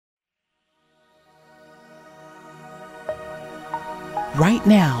right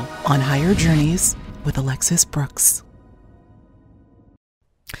now on Higher Journeys with Alexis Brooks.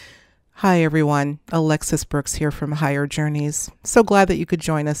 Hi, everyone. Alexis Brooks here from Higher Journeys. So glad that you could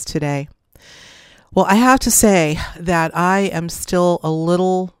join us today. Well, I have to say that I am still a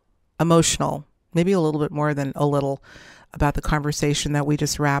little emotional, maybe a little bit more than a little, about the conversation that we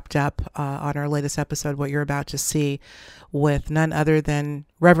just wrapped up on our latest episode, what you're about to see, with none other than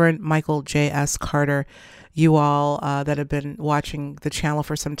Reverend Michael J.S. Carter. You all that have been watching the channel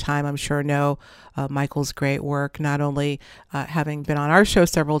for some time, I'm sure know Michael's great work, not only having been on our show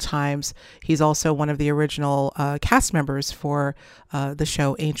several times, he's also one of the original cast members for the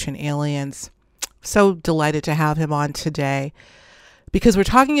show Ancient Aliens. So delighted to have him on today, because we're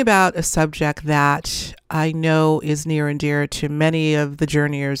talking about a subject that I know is near and dear to many of the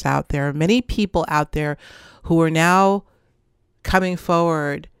journeyers out there, many people out there who are now coming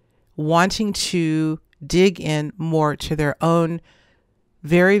forward wanting to dig in more to their own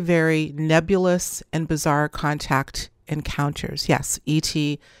very, very nebulous and bizarre contact encounters. Yes, ET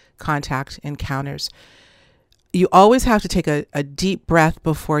contact encounters. You always have to take a deep breath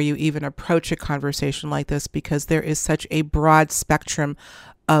before you even approach a conversation like this, because there is such a broad spectrum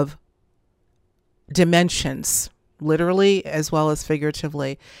of dimensions, literally as well as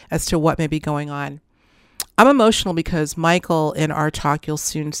figuratively, as to what may be going on. I'm emotional because Michael, in our talk you'll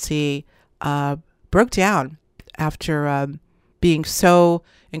soon see, broke down after being so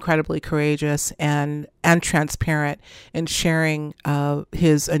incredibly courageous and transparent in sharing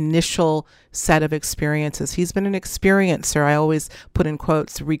his initial set of experiences. He's been an experiencer, I always put in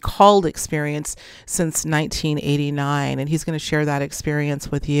quotes, recalled experience since 1989, and he's going to share that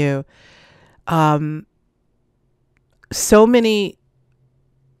experience with you. So many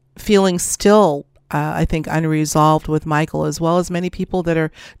feelings still, I think, unresolved with Michael, as well as many people that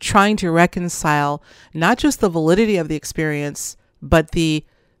are trying to reconcile not just the validity of the experience, but the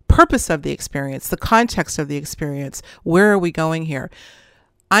purpose of the experience, the context of the experience. Where are we going here?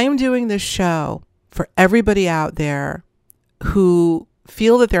 I am doing this show for everybody out there who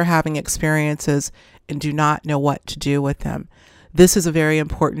feel that they're having experiences and do not know what to do with them. This is a very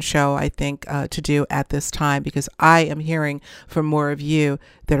important show, I think, to do at this time, because I am hearing from more of you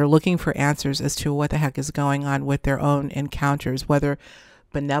that are looking for answers as to what the heck is going on with their own encounters, whether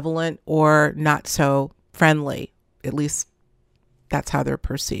benevolent or not so friendly. At least that's how they're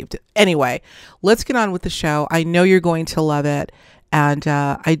perceived. Anyway, let's get on with the show. I know you're going to love it. And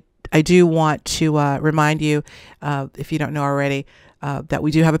I do want to remind you, if you don't know already, that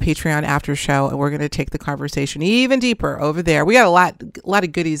we do have a Patreon after show, and we're going to take the conversation even deeper over there. We got a lot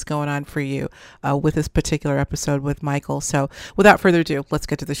of goodies going on for you with this particular episode with Michael. So without further ado, let's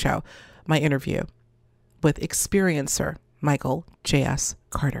get to the show. My interview with experiencer Michael J.S.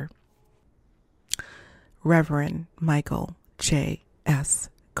 Carter. Reverend Michael J.S.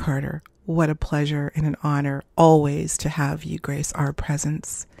 Carter, what a pleasure and an honor always to have you grace our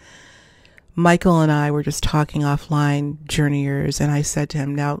presence. Michael and I were just talking offline, journeyers, and I said to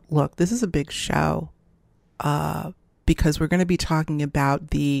him, now, look, this is a big show because we're going to be talking about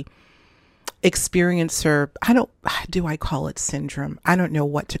the experiencer, do I call it syndrome? I don't know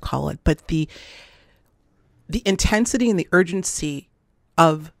what to call it, but the intensity and the urgency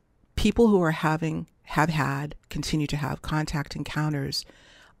of people who have had, continue to have contact encounters.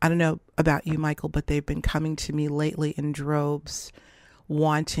 I don't know about you, Michael, but they've been coming to me lately in droves,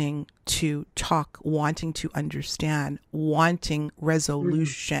 wanting to talk, wanting to understand, wanting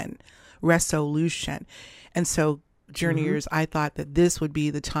resolution. And so, journeyers, I thought that this would be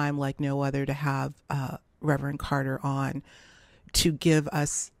the time like no other to have Reverend Carter on to give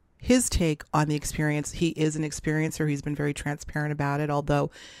us his take on the experience. He is an experiencer. He's been very transparent about it,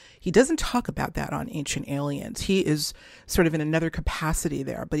 although he doesn't talk about that on Ancient Aliens. He is sort of in another capacity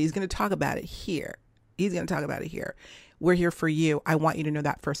there, but he's going to talk about it here. We're here for you. I want you to know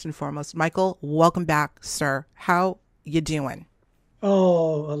that first and foremost. Michael, welcome back, sir. How you doing?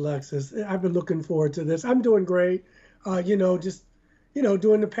 Oh, Alexis, I've been looking forward to this. I'm doing great. Just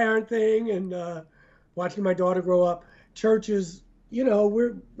doing the parent thing and watching my daughter grow up. Churches,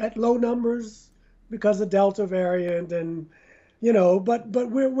 we're at low numbers because of Delta variant, and but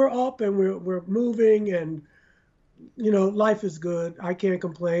we're up and we're moving, and life is good. I can't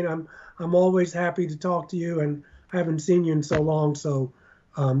complain. I'm always happy to talk to you, and I haven't seen you in so long. So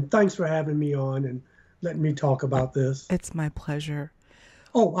thanks for having me on and letting me talk about this. It's my pleasure.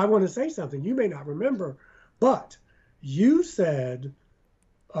 Oh, I want to say something. You may not remember, but you said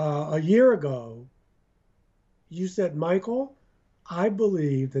a year ago, you said, Michael, I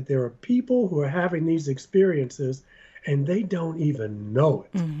believe that there are people who are having these experiences and they don't even know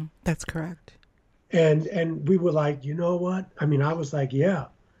it. That's correct. And we were like, you know what? I mean, I was like, yeah,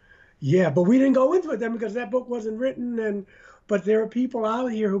 yeah, but we didn't go into it then because that book wasn't written. And but there are people out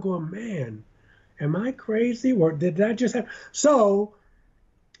here who go, man, am I crazy or did that just happen? So,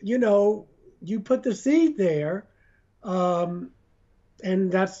 you know, you put the seed there, um,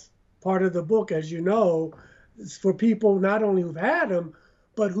 and that's part of the book, as you know, it's for people not only who've had them,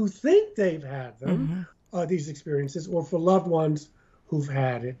 but who think they've had them, Hmm. these experiences, or for loved ones who've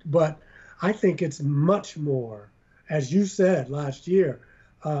had it. But I think it's much more, as you said last year,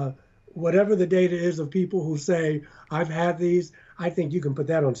 uh, whatever the data is of people who say, I've had these, I think you can put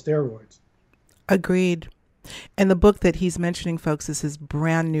that on steroids. Agreed. And the book that he's mentioning, folks, is his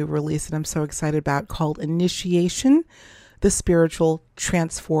brand new release that I'm so excited about called Initiation: The Spiritual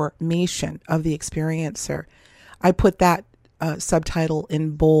Transformation of the Experiencer. I put that subtitle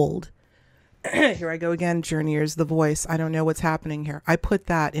in bold. Here I go again, Journeyers, the voice. I don't know what's happening here. I put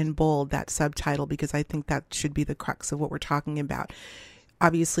that in bold, that subtitle, because I think that should be the crux of what we're talking about.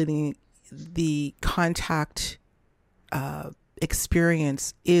 Obviously, the contact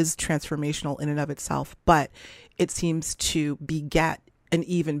experience is transformational in and of itself, but it seems to beget an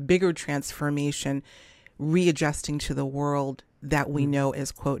even bigger transformation, readjusting to the world that we know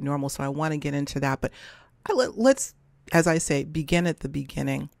as quote normal. So I want to get into that, but let's, as I say, begin at the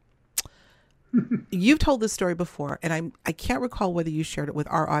beginning. You've told this story before, and I can't recall whether you shared it with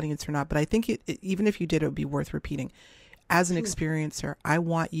our audience or not, but I think even if you did, it would be worth repeating. As an Sure. experiencer, I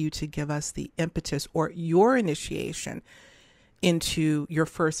want you to give us the impetus or your initiation into your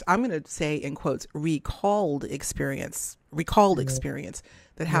first, I'm going to say in quotes, recalled experience Yeah.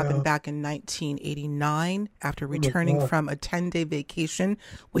 that happened Yeah. back in 1989 after Oh my returning God. from a 10-day vacation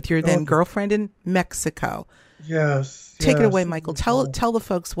with your Oh, then girlfriend in Mexico. yes. Take it away, Yes. Michael. Tell the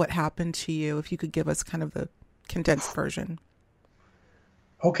folks what happened to you, if you could give us kind of the condensed version.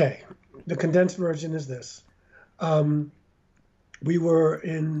 Okay. The condensed version is this. Um, we were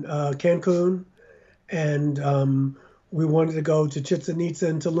in Cancun, and we wanted to go to Chichen Itza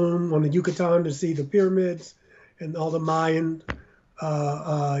and Tulum on the Yucatan to see the pyramids and all the Mayan,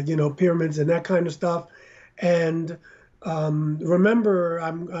 pyramids and that kind of stuff. And remember,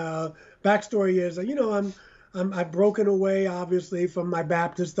 backstory is, I've broken away obviously from my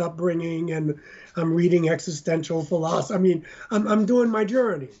Baptist upbringing, and I'm reading existential philosophy. I mean, I'm doing my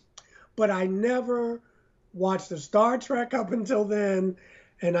journey, but I never watched the Star Trek up until then,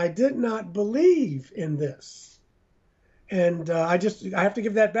 and I did not believe in this. And I have to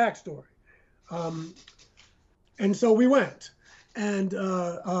give that backstory. Um, and so we went, and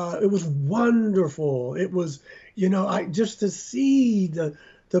it was wonderful. It was, I just to see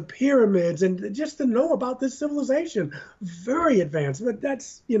the pyramids and just to know about this civilization, very advanced. But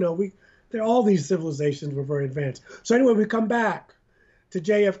that's, there all these civilizations were very advanced. So anyway, we come back to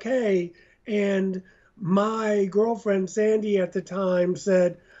JFK, and my girlfriend Sandy at the time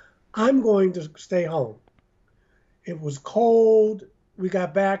said, I'm going to stay home. It was cold. We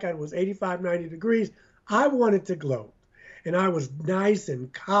got back, it was 85, 90 degrees. I wanted to gloat. And I was nice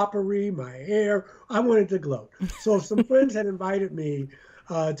and coppery, my hair, I wanted to gloat. So some friends had invited me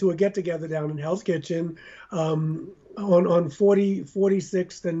to a get together down in Hell's Kitchen on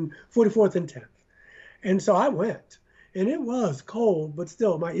 46th and 44th and 10th. And so I went. And it was cold, but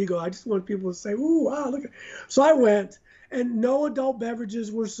still, my ego, I just want people to say, ooh, wow, look at. So I went, and no adult beverages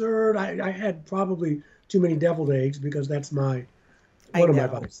were served. I had probably too many deviled eggs because that's I one of my know.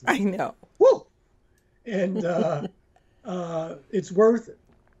 vices. I know. Woo! And it's worth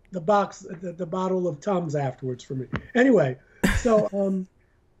the bottle of Tums afterwards for me. Anyway, so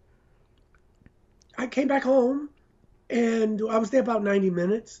I came back home, and I was there about 90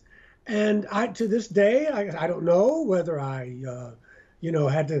 minutes. And to this day, I don't know whether I,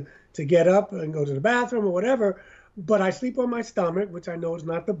 had to get up and go to the bathroom or whatever, but I sleep on my stomach, which I know is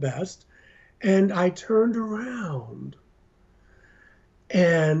not the best. And I turned around,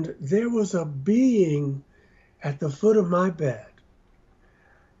 and there was a being at the foot of my bed.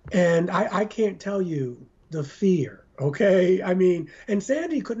 And I can't tell you the fear, okay? I mean, and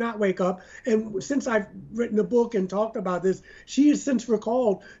Sandy could not wake up. And since I've written a book and talked about this, she has since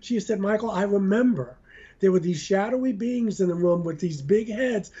recalled, she has said, Michael, I remember there were these shadowy beings in the room with these big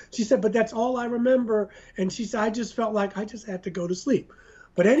heads. She said, but that's all I remember. And she said, I just felt like I just had to go to sleep.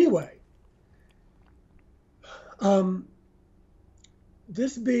 But anyway,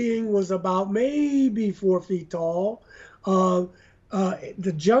 this being was about maybe 4 feet tall. The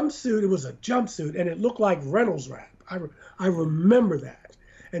jumpsuit, it was a jumpsuit, and it looked like Reynolds wrap. I remember that.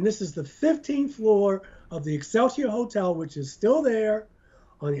 And this is the 15th floor of the Excelsior Hotel, which is still there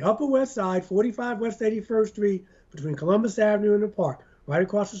on the Upper West Side, 45 West 81st Street, between Columbus Avenue and the Park, right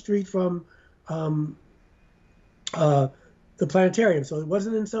across the street from um, uh, the planetarium. So it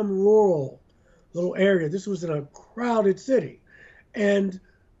wasn't in some rural little area. This was in a crowded city, and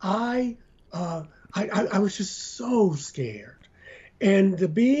I, I was just so scared. And the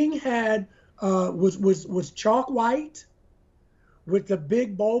being had was chalk white with the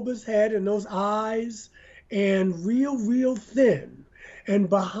big bulbous head and those eyes, and real thin. And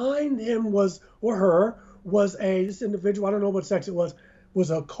behind him was, or her, was this individual, I don't know what sex it was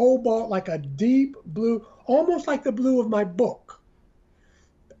a cobalt, like a deep blue, almost like the blue of my book.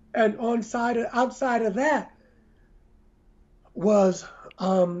 And outside of that was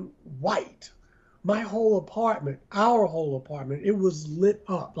white. My whole apartment, our whole apartment, it was lit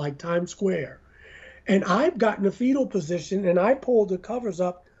up like Times Square. And I've gotten a fetal position, and I pulled the covers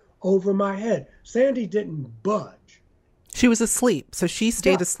up over my head. Sandy didn't budge. She was asleep, so she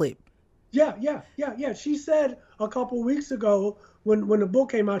stayed Yeah. asleep. Yeah. She said a couple weeks ago when the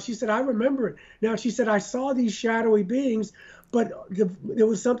book came out, she said, I remember it. Now, she said, I saw these shadowy beings, but there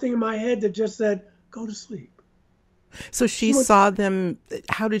was something in my head that just said, go to sleep. So she saw them.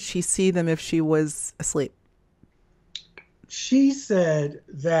 How did she see them if she was asleep? She said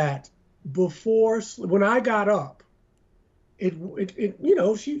that when I got up, it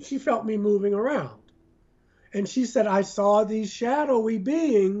she felt me moving around. And she said, I saw these shadowy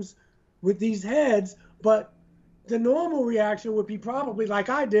beings with these heads, but the normal reaction would be probably like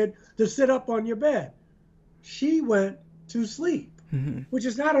I did, to sit up on your bed. She went to sleep, which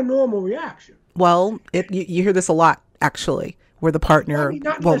is not a normal reaction. Well, you hear this a lot, actually, where the partner I mean,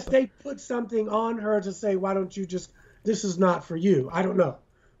 not unless they put something on her to say, why don't you just, this is not for you. I don't know.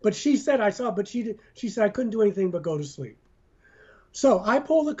 But she said, I saw, but she said I couldn't do anything but go to sleep. So I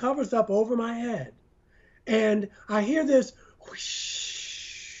pull the covers up over my head, and I hear this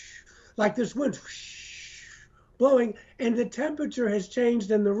whoosh, like this wind whoosh, blowing, and the temperature has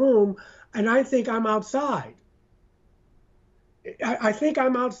changed in the room, and I think I'm outside. I think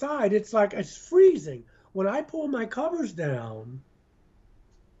I'm outside. It's like it's freezing. When I pull my covers down,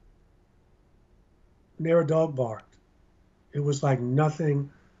 near a dog barked. It was like nothing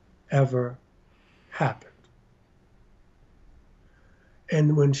ever happened.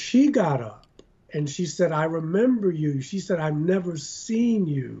 And when she got up and she said, I remember you, she said, I've never seen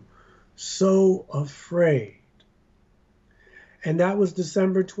you so afraid. And that was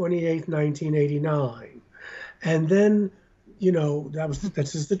December 28th, 1989. And then,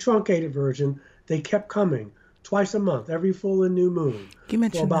 that's just the truncated version. They kept coming twice a month, every full and new moon. You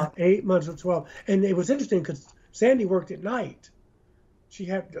mentioned for about 8 months or 12. And it was interesting because Sandy worked at night. She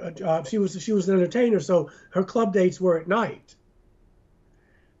had she was an entertainer, so her club dates were at night.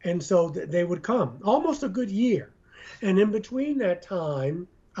 And so they would come almost a good year. And in between that time,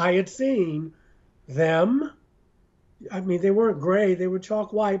 I had seen them. I mean, they weren't gray, they were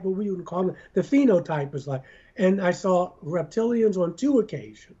chalk white, but we wouldn't call them. The phenotype was like, and I saw reptilians on 2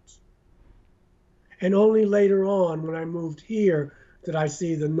 occasions. And only later on, when I moved here, did I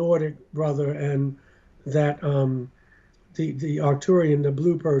see the Nordic brother and that the Arcturian, the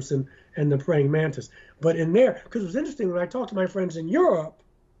blue person, and the praying mantis. But in there, because it was interesting, when I talked to my friends in Europe,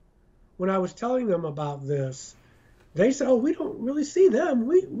 when I was telling them about this, they said, oh, we don't really see them.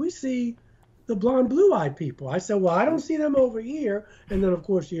 We see the blonde, blue-eyed people. I said, well, I don't see them over here. And then, of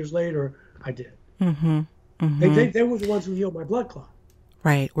course, years later, I did. They were the ones who healed my blood clot.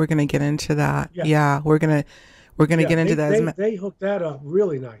 Right. We're going to get into that. Yeah. We're going to get into that. They hooked that up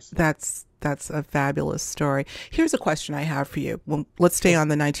really nicely. That's a fabulous story. Here's a question I have for you. Well, let's stay on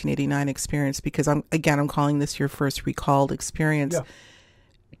the 1989 experience, because I'm calling this your first recalled experience. Yeah.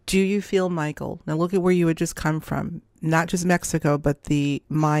 Do you feel, Michael, now look at where you had just come from, not just Mexico, but the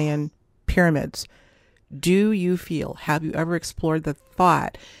Mayan pyramids. Do you feel, have you ever explored the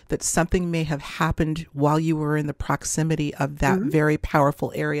thought that something may have happened while you were in the proximity of that very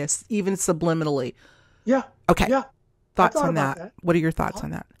powerful area, even subliminally? Yeah. Okay. Yeah. Thoughts on that? What are your thoughts on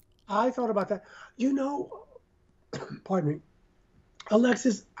that? I thought about that. Pardon me,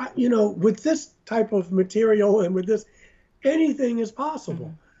 Alexis, with this type of material and with this, anything is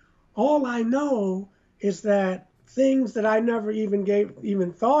possible. All I know is that things that I never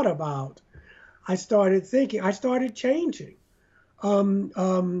even thought about, I started thinking, I started changing.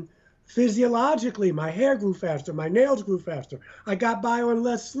 Physiologically, my hair grew faster, my nails grew faster. I got by on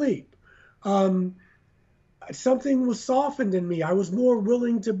less sleep. Something was softened in me. I was more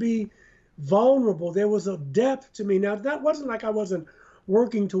willing to be vulnerable. There was a depth to me. Now, that wasn't like I wasn't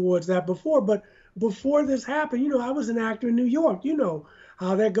working towards that before, but before this happened, I was an actor in New York. You know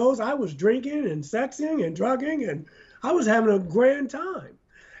how that goes. I was drinking and sexing and drugging, and I was having a grand time.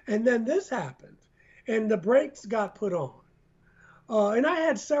 And then this happened, and the brakes got put on. And I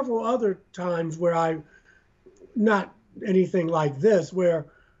had several other times where not anything like this, where,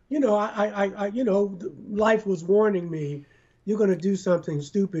 life was warning me, you're going to do something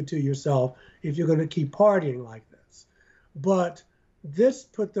stupid to yourself if you're going to keep partying like this. But this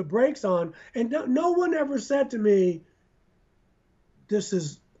put the brakes on, and no one ever said to me,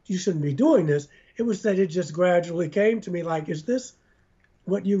 you shouldn't be doing this. It was that it just gradually came to me like, is this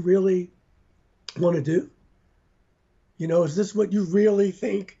what you really want to do? Is this what you really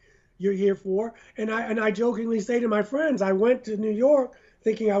think you're here for? And I jokingly say to my friends, I went to New York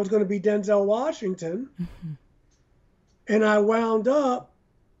thinking I was going to be Denzel Washington. Mm-hmm. And I wound up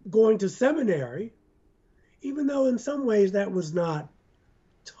going to seminary, even though in some ways that was not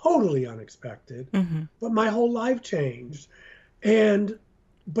totally unexpected, mm-hmm. but my whole life changed.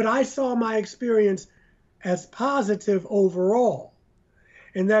 But I saw my experience as positive overall.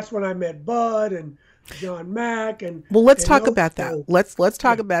 And that's when I met Bud and John Mack let's talk about that. Let's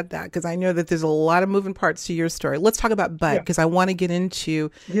talk about that, because I know that there's a lot of moving parts to your story. Let's talk about Bud, because I want to get into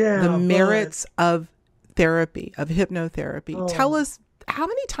the merits of therapy, of hypnotherapy. Tell us, how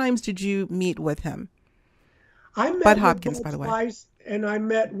many times did you meet with him? I met Bud with Hopkins, Bud by the way. Twice, and I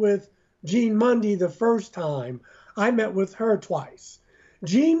met with Jean Mundy the first time. I met with her twice.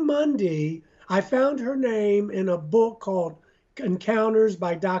 Jean Mundy, I found her name in a book called Encounters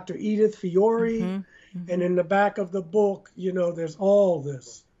by Dr. Edith Fiore. Mm-hmm. Mm-hmm. And in the back of the book, there's all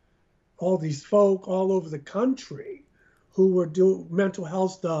these folk all over the country who were doing mental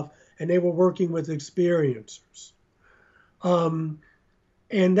health stuff, and they were working with experiencers. And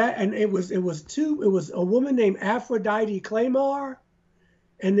it was a woman named Aphrodite Claymore,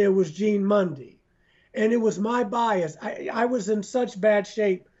 and there was Jean Mundy. And it was my bias. I was in such bad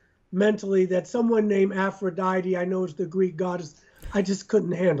shape mentally that someone named Aphrodite, I know is the Greek goddess, I just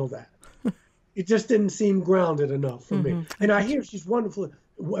couldn't handle that. It just didn't seem grounded enough for me. And I hear she's wonderful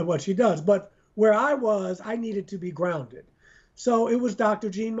at what she does, but where I was, I needed to be grounded. So it was Dr.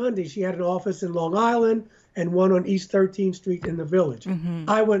 Jean Mundy. She had an office in Long Island and one on East 13th Street in the Village. Mm-hmm.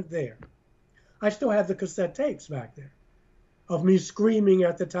 I went there. I still have the cassette tapes back there of me screaming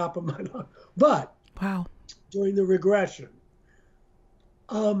at the top of my lungs. But wow, during the regression,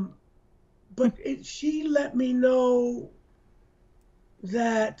 she let me know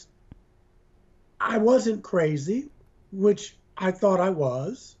that I wasn't crazy, which I thought I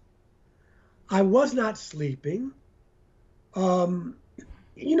was. I was not sleeping.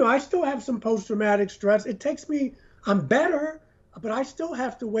 I still have some post-traumatic stress. I'm better, but I still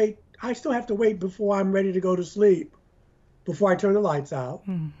have to wait. I still have to wait before I'm ready to go to sleep, before I turn the lights out.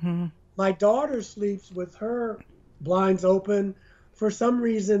 Mm-hmm. My daughter sleeps with her blinds open. For some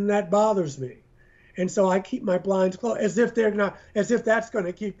reason, that bothers me. And so I keep my blinds closed as if that's going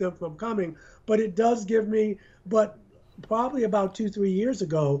to keep them from coming. But it does give me, but probably about 2-3 years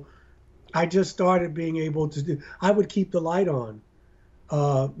ago, I just started being able to I would keep the light on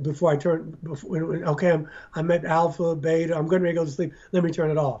before I turn, I'm at alpha, beta, I'm getting ready to go to sleep, let me turn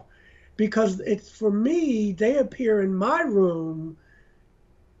it off. Because for me, they appear in my room.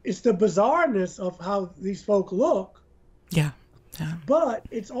 It's the bizarreness of how these folk look. Yeah. But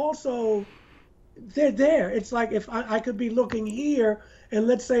it's also, they're there. It's like if I could be looking here, and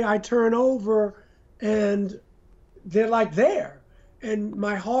let's say I turn over and they're like there, and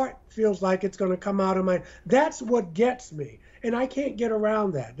my heart feels like it's going to come out of that's what gets me. And I can't get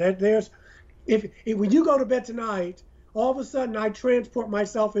around that. When you go to bed tonight, all of a sudden I transport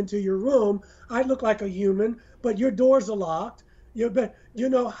myself into your room. I look like a human, but your doors are locked. How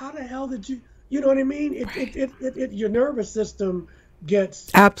the hell did you, you know what I mean? Your nervous system gets.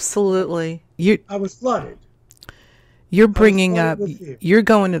 Absolutely. I was flooded. You're bringing up, you're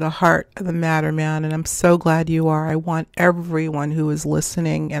going to the heart of the matter, man. And I'm so glad you are. I want everyone who is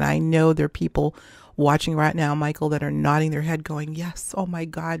listening, and I know there are people watching right now, Michael, that are nodding their head going, yes, oh my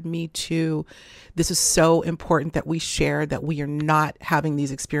God, me too. This is so important that we share that we are not having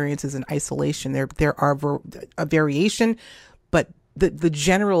these experiences in isolation. There are a variation, but the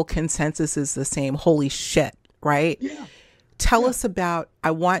general consensus is the same. Holy shit, right? Yeah. Tell us about,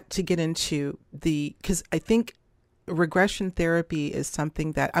 I want to get into because I think regression therapy is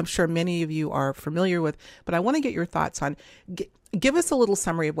something that I'm sure many of you are familiar with, but I want to get your thoughts on. Give us a little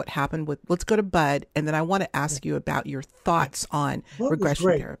summary of what happened let's go to Bud, and then I want to ask you about your thoughts on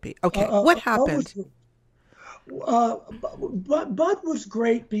regression therapy. Okay, what happened? Bud was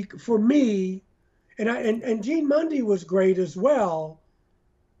great for me, and Jean Mundy was great as well.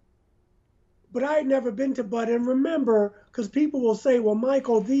 But I had never been to Bud, and remember, because people will say, well,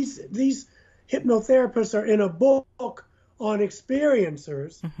 Michael, these hypnotherapists are in a book on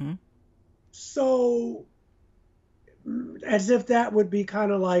experiencers. Mm-hmm. So as if that would be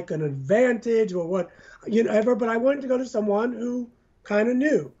kind of like an advantage or what, ever. But I wanted to go to someone who kind of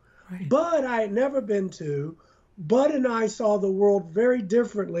knew. Right. Bud, I had never been to. Bud and I saw the world very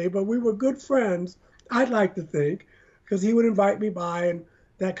differently, but we were good friends, I'd like to think, because he would invite me by and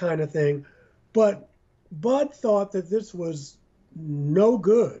that kind of thing. But Bud thought that this was no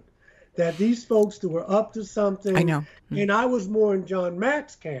good, that these folks were up to something. I know. And I was more in John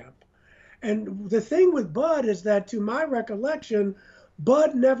Mack's camp. And the thing with Bud is that, to my recollection,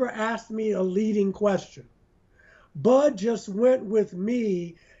 Bud never asked me a leading question. Bud just went with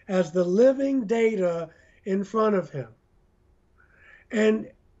me as the living data in front of him.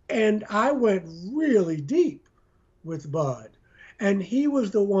 And I went really deep with Bud. And he was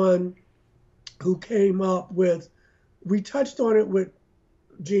the one who came up with, we touched on it with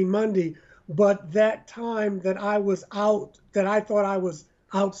Gene Mundy, but that time that I was out, that I thought I was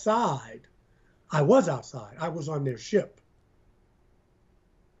outside, I was outside. I was on their ship.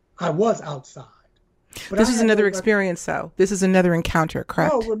 I was outside. But this is another experience, though. This is another encounter,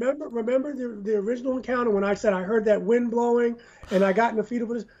 correct? Oh, remember the original encounter when I said I heard that wind blowing and I got in the fetal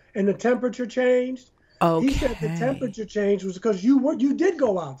position and the temperature changed? Okay. He said the temperature change was because you did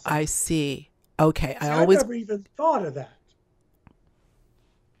go outside. I see. Okay. See, I never even thought of that.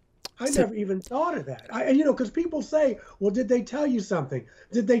 I never even thought of that. Because people say, well, did they tell you something?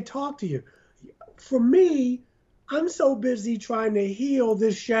 Did they talk to you? For me, I'm so busy trying to heal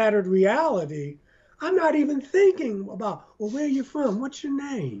this shattered reality, I'm not even thinking about, well, where are you from? What's your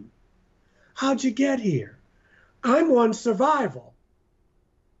name? How'd you get here? I'm on survival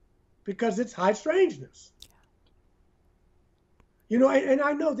because it's high strangeness. And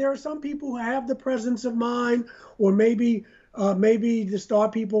I know there are some people who have the presence of mind, or maybe the star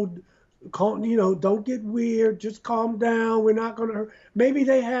people, don't get weird, just calm down. We're not going to hurt. Maybe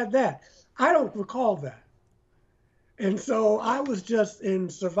they had that. I don't recall that. And so I was just in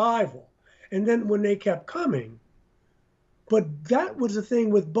survival. And then when they kept coming, but that was the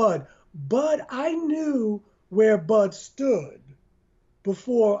thing with Bud. Bud, I knew where Bud stood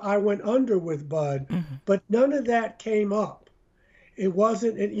before I went under with Bud, but none of that came up. It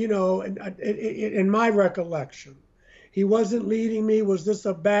wasn't, in my recollection. He wasn't leading me. Was this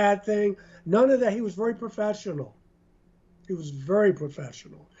a bad thing? None of that. He was very professional. He was very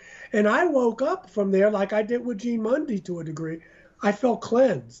professional. And I woke up from there like I did with Gene Mundy to a degree. I felt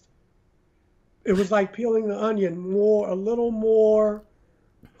cleansed. It was like peeling the onion, a little more.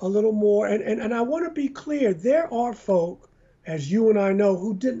 And I want to be clear, there are folk, as you and I know,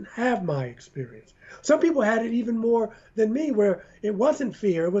 who didn't have my experience. Some people had it even more than me, where it wasn't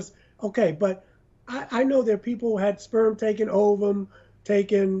fear. It was, okay, but I know there are people who had sperm taken, ovum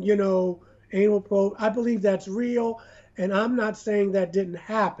taken, anal probe. I believe that's real, and I'm not saying that didn't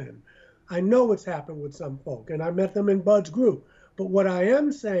happen. I know it's happened with some folk, and I met them in Bud's group. But what I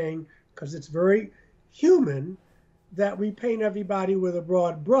am saying, because it's very human, that we paint everybody with a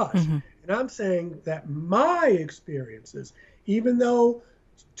broad brush. And I'm saying that my experiences, even though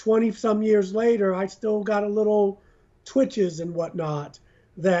 20 some years later, I still got a little twitches and whatnot,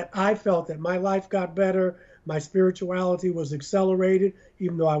 that I felt that my life got better, my spirituality was accelerated,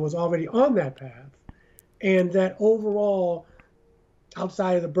 even though I was already on that path. And that overall,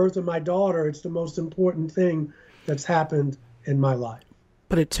 outside of the birth of my daughter, it's the most important thing that's happened in my life.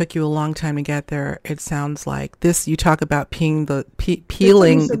 But it took you a long time to get there. It sounds like this. You talk about peeling the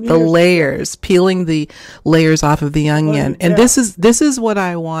layers off of the onion, and this is what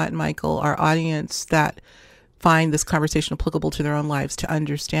I want, Michael, our audience that find this conversation applicable to their own lives, to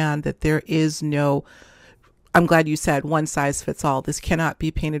understand that there is no. I'm glad you said one size fits all. This cannot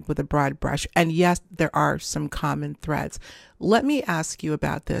be painted with a broad brush. And yes, there are some common threads. Let me ask you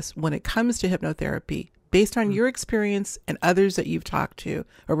about this. When it comes to hypnotherapy, based on your experience and others that you've talked to,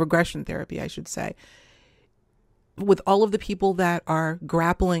 or regression therapy, I should say, with all of the people that are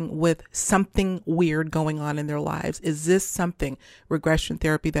grappling with something weird going on in their lives, is this something, regression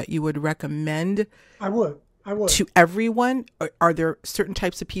therapy, that you would recommend? I would. To everyone? Or are there certain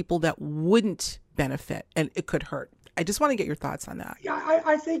types of people that wouldn't benefit and it could hurt? I just want to get your thoughts on that. Yeah,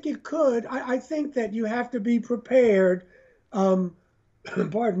 I think it could. I think that you have to be prepared.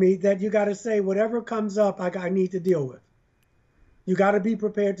 Pardon me, that you got to say whatever comes up, I need to deal with. You got to be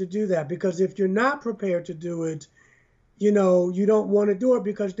prepared to do that, because if you're not prepared to do it, you don't want to do it,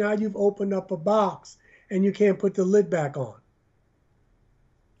 because now you've opened up a box and you can't put the lid back on.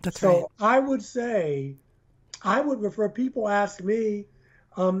 That's right. So I would say, I would refer, people ask me,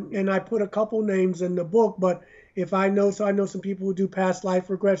 and I put a couple names in the book, but if I know some people who do past life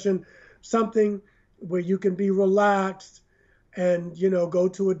regression, something where you can be relaxed and, go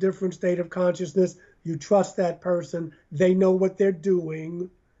to a different state of consciousness, You trust that person. They know what they're doing.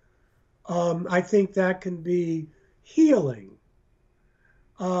 I think that can be healing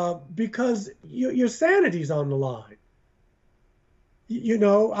because your sanity's on the line.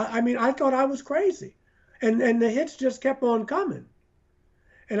 I mean, I thought I was crazy, and the hits just kept on coming,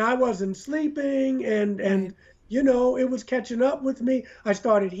 and I wasn't sleeping, and Right. it was catching up with me. I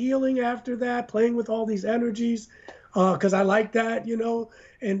started healing after that, playing with all these energies, because I like that,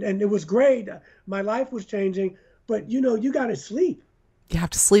 and it was great. My life was changing, but you got to sleep. You have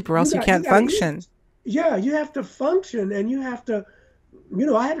to sleep or else you You can't got to eat. function. Yeah, you have to function, and you have to.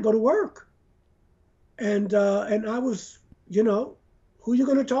 I had to go to work, and I was, who are you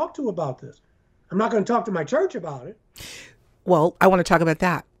going to talk to about this? I'm not going to talk to my church about it Well, I want to talk about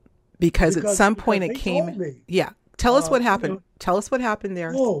that because at some because point it they told came. me. Yeah. Tell us what You happened. know, Tell us what happened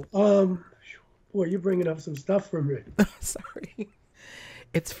there. oh, boy, you're bringing up some stuff for me. Sorry.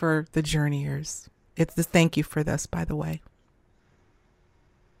 It's for the journeyers. It's the thank you for this, by the way.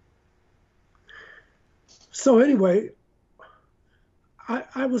 So anyway,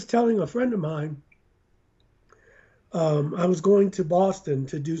 I was telling a friend of mine, I was going to Boston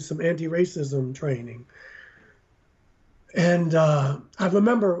to do some anti-racism training. And I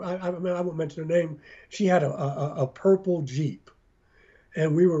remember, I won't mention her name, she had a purple Jeep.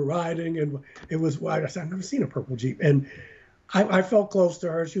 And we were riding, and it was, I said, I've never seen a purple Jeep. And I felt close to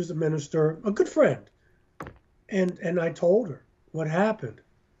her. She was a minister, a good friend. And I told her what happened.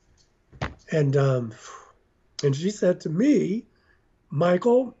 And she said to me,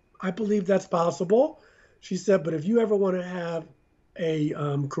 Michael, I believe that's possible. She said, but if you ever want to have a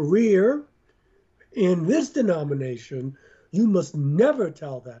career in this denomination, you must never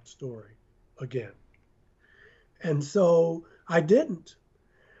tell that story again. And so I didn't.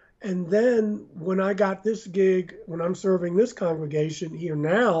 And then when I got this gig, when I'm serving this congregation here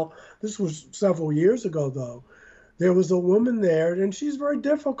now, this was several years ago though, there was a woman there and she's very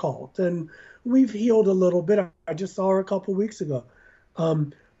difficult. And we've healed a little bit. I just saw her a couple of weeks ago.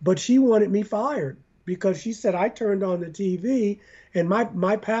 But she wanted me fired because she said I turned on the TV and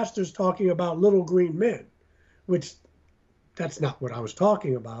my pastor's talking about little green men, which that's not what I was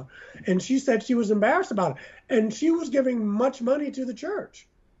talking about. And she said she was embarrassed about it. And she was giving much money to the church.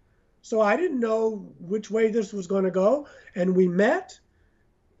 So I didn't know which way this was going to go. And we met,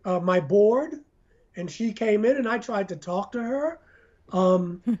 my board, and she came in and I tried to talk to her.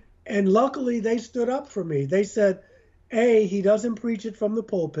 And luckily they stood up for me. They said, A, he doesn't preach it from the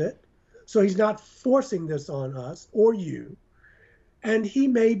pulpit, so he's not forcing this on us or you. And he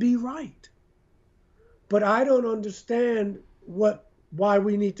may be right. But I don't understand why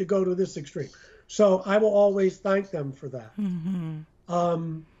we need to go to this extreme. So I will always thank them for that. Mm-hmm.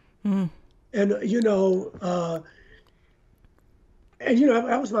 And that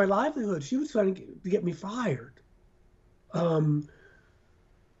was my livelihood. She was trying to get me fired. But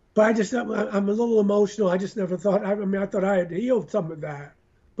I'm a little emotional. I just never thought. I mean, I thought I had healed some of that,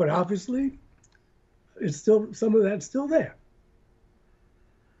 but obviously, it's still some of that's still there.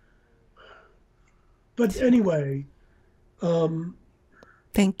 But anyway,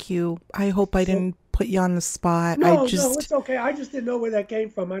 Thank you. I hope I so didn't put you on the spot. no, it's okay. I just didn't know where that came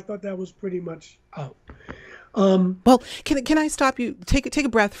from. I thought that was pretty much out. Well, can I stop you? Take a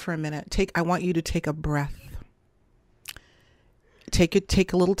breath for a minute. I want you to take a breath.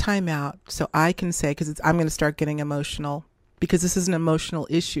 Take a little time out so I can say, because I'm going to start getting emotional because this is an emotional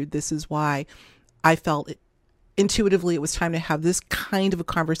issue. This is why I felt intuitively it was time to have this kind of a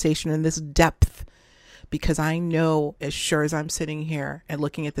conversation in this depth, because I know, as sure as I'm sitting here and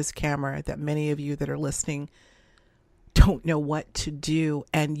looking at this camera, that many of you that are listening don't know what to do,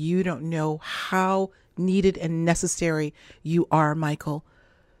 and you don't know how needed and necessary you are, Michael,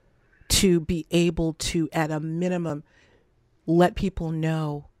 to be able to, at a minimum, let people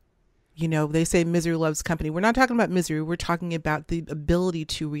know. They say misery loves company. We're not talking about misery. We're talking about the ability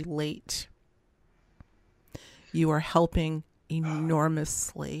to relate. You are helping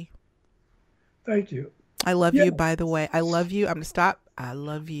enormously. Thank you. I love Yeah. you, by the way. I love you. I'm going to stop. I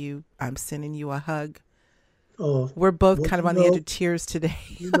love you. I'm sending you a hug. Oh, We're both well, kind of on the edge of tears today.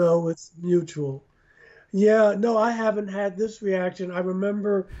 it's mutual. Yeah, no, I haven't had this reaction. I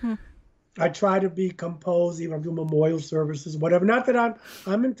remember I try to be composed, even if I do memorial services, whatever. Not that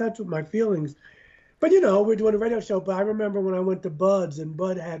I'm in touch with my feelings, but we're doing a radio show. But I remember when I went to Bud's and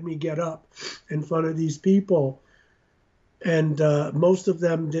Bud had me get up in front of these people, and most of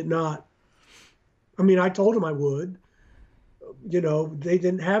them did not. I mean, I told them I would. They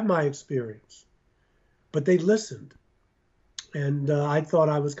didn't have my experience, but they listened, and I thought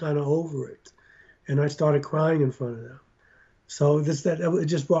I was kind of over it, and I started crying in front of them. So it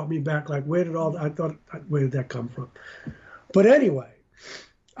just brought me back. Like, where did that come from? But anyway,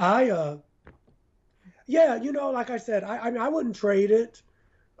 like I said, I wouldn't trade it.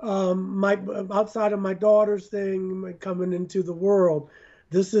 My outside of my daughter's thing coming into the world,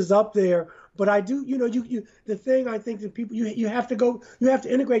 this is up there. But I do, the thing I think that people, you have to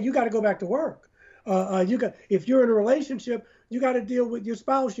integrate. You got to go back to work. If you're in a relationship, you got to deal with your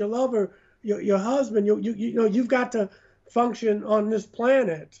spouse, your lover, your husband. You've got to function on this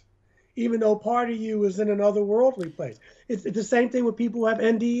planet, even though part of you is in another worldly place. It's the same thing with people who have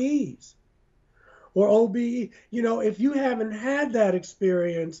NDEs or OBE. If you haven't had that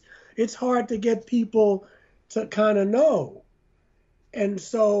experience, it's hard to get people to kind of know. And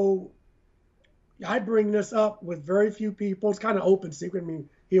so I bring this up with very few people. It's kind of open secret. I mean,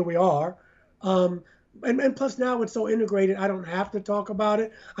 here we are. And plus now it's so integrated, I don't have to talk about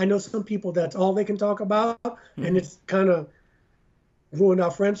it. I know some people that's all they can talk about, and it's kind of ruined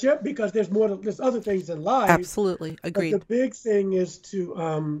our friendship because there's other things in life. Absolutely. Agreed. But the big thing is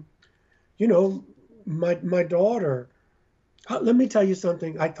to, my daughter, let me tell you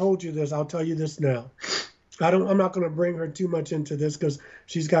something. I told you this. I'll tell you this now. I'm not going to bring her too much into this because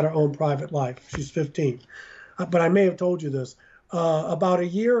she's got her own private life. She's 15. But I may have told you this. About a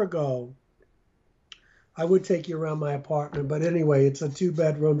year ago, I would take you around my apartment. But anyway, it's a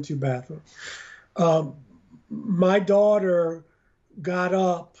 2-bedroom, 2-bathroom. My daughter got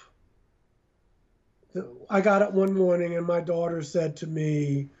up. I got up one morning and my daughter said to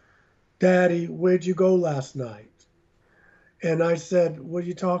me, "Daddy, where'd you go last night?" And I said, "What are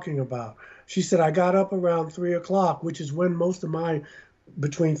you talking about?" She said, "I got up around 3 o'clock, which is when most of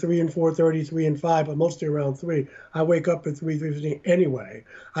between 3 and 4:30, 3 and 5, but mostly around 3. I wake up at 3:15 anyway.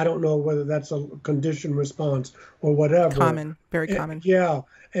 I don't know whether that's a conditioned response or whatever." Common, very common. Yeah.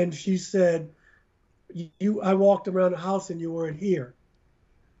 And she said, I walked around the house and you weren't here.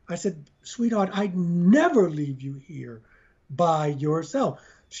 I said, "Sweetheart, I'd never leave you here by yourself."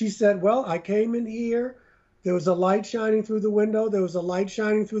 She said, "Well, I came in here. There was a light shining through the window. There was a light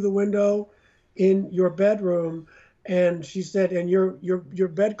shining through the window in your bedroom." And she said, "And your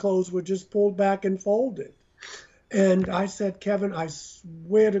bedclothes were just pulled back and folded." And I said, "Kevin, I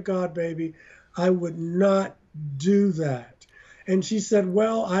swear to God, baby, I would not do that." And she said,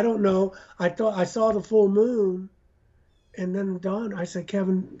 "Well, I don't know. I thought I saw the full moon." And then dawned, I said,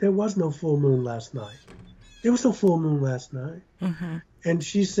 "Kevin, there was no full moon last night. There was no full moon last night." Mm-hmm. And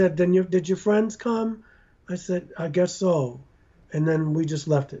she said, "Then did your friends come?" I said, "I guess so." And then we just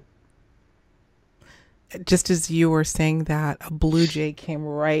left it. Just as you were saying that, a blue jay came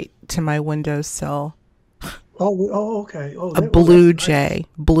right to my windowsill. Oh, okay. Oh, a blue jay.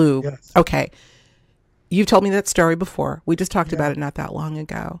 Nice. Blue. Yes. Okay. You've told me that story before. We just talked about it not that long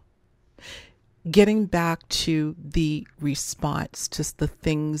ago. Getting back to the response to the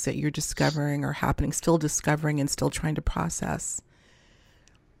things that you're discovering or happening, still discovering and still trying to process.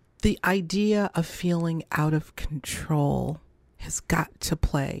 The idea of feeling out of control has got to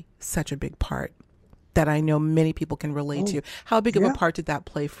play such a big part that I know many people can relate to. How big of a part did that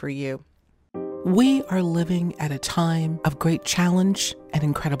play for you? We are living at a time of great challenge and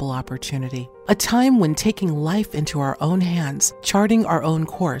incredible opportunity. A time when taking life into our own hands, charting our own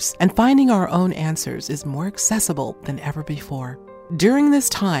course, and finding our own answers is more accessible than ever before. During this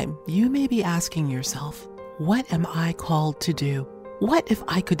time, you may be asking yourself, what am I called to do? What if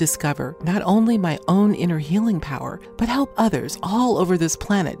I could discover not only my own inner healing power, but help others all over this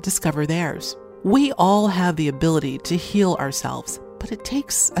planet discover theirs? We all have the ability to heal ourselves, but it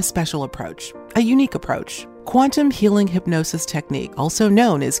takes a special approach, a unique approach. Quantum healing hypnosis technique, also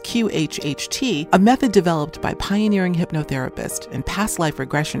known as QHHT, a method developed by pioneering hypnotherapist and past life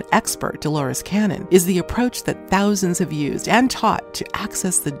regression expert Dolores Cannon, is the approach that thousands have used and taught to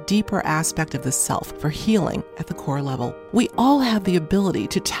access the deeper aspect of the self for healing at the core level. We all have the ability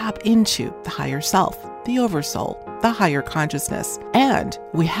to tap into the higher self, the oversoul, the higher consciousness, and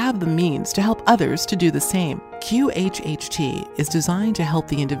we have the means to help others to do the same. QHHT is designed to help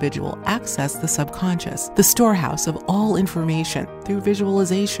the individual access the subconscious, the storehouse of all information, through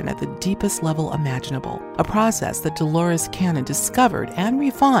visualization at the deepest level imaginable, a process that Dolores Cannon discovered and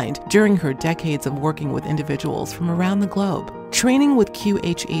refined during her decades of working with individuals from around the globe. Training with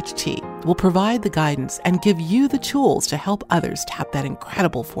QHHT will provide the guidance and give you the tools to help others tap that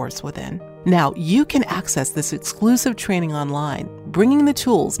incredible force within. Now, you can access this exclusive training online, bringing the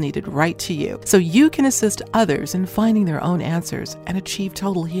tools needed right to you so you can assist others in finding their own answers and achieve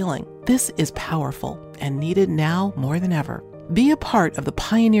total healing. This is powerful and needed now more than ever. Be a part of the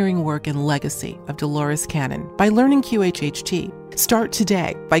pioneering work and legacy of Dolores Cannon by learning QHHT. Start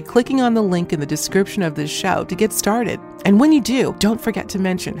today by clicking on the link in the description of this show to get started. And when you do, don't forget to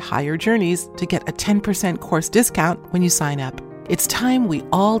mention Higher Journeys to get a 10% course discount when you sign up. It's time we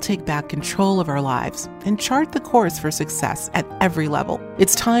all take back control of our lives and chart the course for success at every level.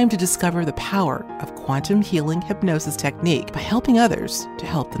 It's time to discover the power of quantum healing hypnosis technique by helping others to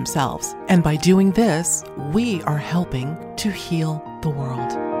help themselves. And by doing this, we are helping to heal the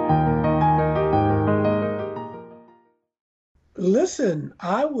world. Listen,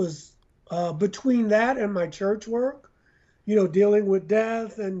 I was between that and my church work, dealing with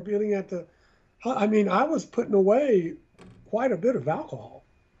death and dealing I was putting away quite a bit of alcohol.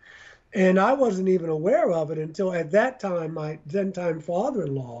 And I wasn't even aware of it until at that time, my then-time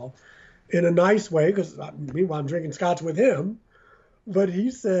father-in-law, in a nice way, because meanwhile I'm drinking scotch with him, but he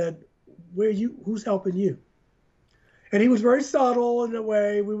said, who's helping you? And he was very subtle in a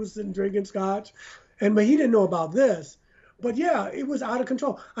way. We were sitting drinking scotch, but he didn't know about this. But yeah, it was out of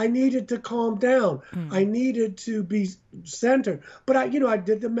control. I needed to calm down. I needed to be centered. But I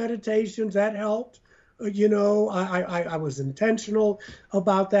did the meditations, that helped. I was intentional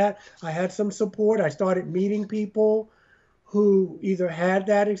about that. I had some support. I started meeting people who either had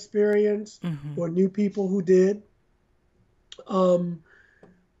that experience or knew people who did. The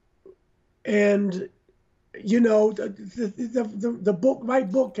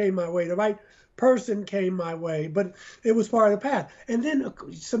right book came my way. The right person came my way, but it was part of the path. And then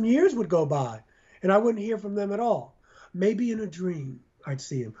some years would go by and I wouldn't hear from them at all. Maybe in a dream I'd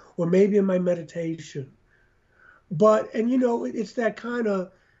see him, or maybe in my meditation. It's that kind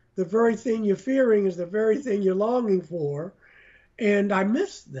of, the very thing you're fearing is the very thing you're longing for. And I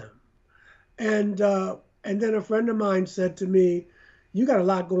missed them. And then a friend of mine said to me, you got a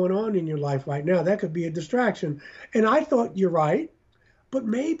lot going on in your life right now. That could be a distraction. And I thought, you're right.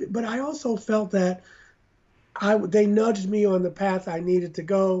 But I also felt that they nudged me on the path I needed to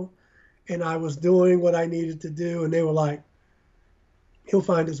go, and I was doing what I needed to do, and they were like, he'll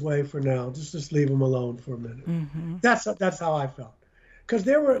find his way for now. Just leave him alone for a minute. That's how I felt. Because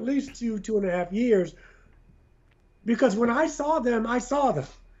there were at least 2.5 years, because when I saw them.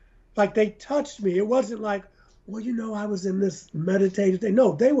 Like they touched me. It wasn't like, I was in this meditative thing.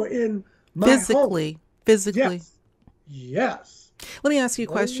 No, they were in my home. Physically. Yes. Let me ask you a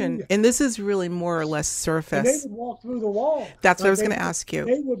question, and this is really more or less surface. And they would walk through the wall. That's what I was going to ask you.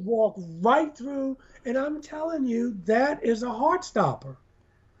 They would walk right through, and I'm telling you, that is a heart stopper.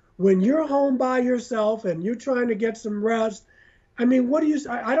 When you're home by yourself and you're trying to get some rest, I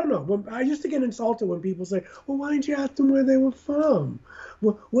don't know. I used to get insulted when people say, well, why didn't you ask them where they were from?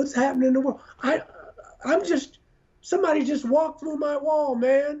 What's happening in the world? Somebody just walked through my wall,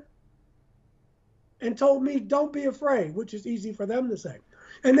 man, and told me, don't be afraid, which is easy for them to say.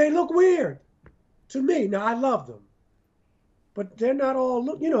 And they look weird to me. Now, I love them, but they're not all,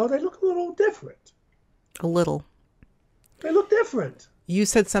 they look a little different. A little. They look different. You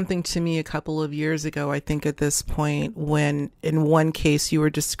said something to me a couple of years ago, I think at this point, when in one case you were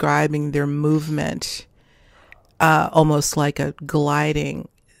describing their movement, almost like a gliding,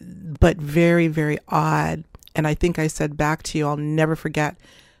 but very, very odd. And I think I said back to you, I'll never forget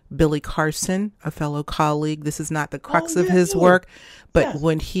Billy Carson, a fellow colleague. This is not the crux of his work, but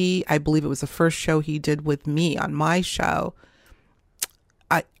when I believe it was the first show he did with me on my show,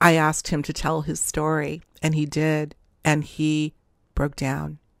 I asked him to tell his story, and he did, and he broke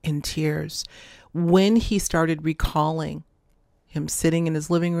down in tears. When he started recalling him sitting in his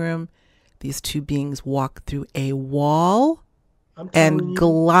living room, these two beings walked through a wall and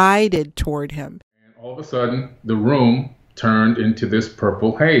glided toward him. And all of a sudden, the room turned into this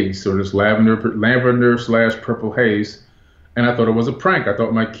purple haze, so this lavender/purple haze. And I thought it was a prank. I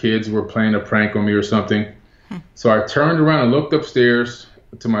thought my kids were playing a prank on me or something. So I turned around and looked upstairs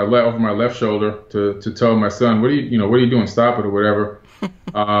to my left, over my left shoulder, to tell my son, what are you doing? Stop it or whatever.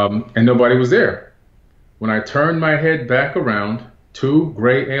 And nobody was there. When I turned my head back around, two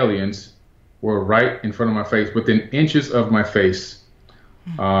gray aliens were right in front of my face, within inches of my face.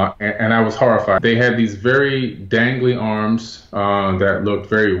 And I was horrified. They had these very dangly arms that looked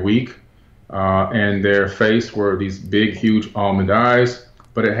very weak, and their face were these big, huge almond eyes,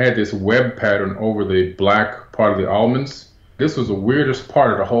 but it had this web pattern over the black part of the almonds. This was the weirdest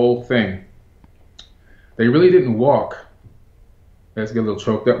part of the whole thing. They really didn't walk. Let's get a little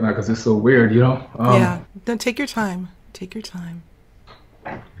choked up now because it's so weird, Yeah, then take your time. Take your time.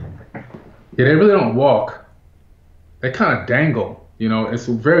 Yeah, they really don't walk. They kind of dangle. It's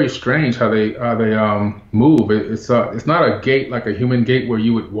very strange how they move. It's not a gait like a human gait where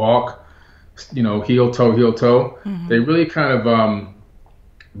you would walk, heel toe. Mm-hmm. They really kind of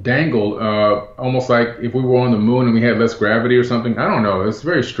dangled, almost like if we were on the moon and we had less gravity or something. I don't know. It's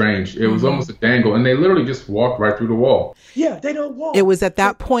very strange. It was almost a dangle, and they literally just walked right through the wall. Yeah, they don't walk. It was at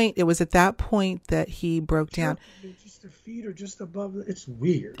that point. It was at that point that he broke down. Just the feet are just above. It's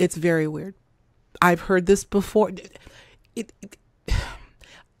weird. It's very weird. I've heard this before.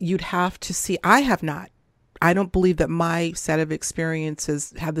 You'd have to see. I have not. I don't believe that my set of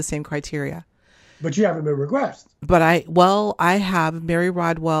experiences have the same criteria. But you haven't been regressed. But I have Mary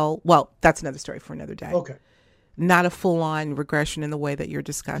Rodwell. Well, that's another story for another day. Okay. Not a full-on regression in the way that you're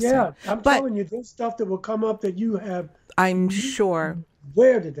discussing. Yeah, I'm telling you, there's stuff that will come up that you have. I'm sure.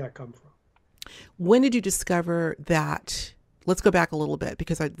 Where did that come from? When did you discover that? Let's go back a little bit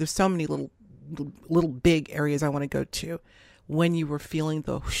because there's so many little big areas I want to go to. When you were feeling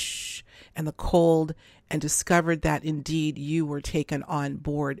the whoosh and the cold and discovered that indeed you were taken on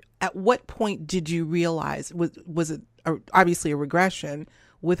board. At what point did you realize, was it obviously a regression?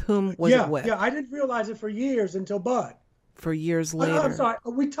 With whom was it with? Yeah, I didn't realize it for years until Bud. For years later. I'm sorry,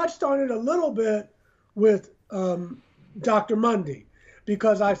 we touched on it a little bit with Dr. Mundy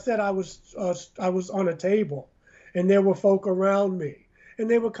because I said I was on a table and there were folk around me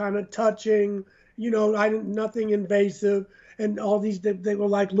and they were kind of touching, nothing invasive. And all these, they were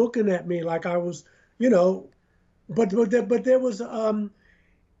like looking at me like I was, but there was, when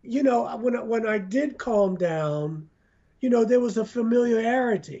I did calm down, there was a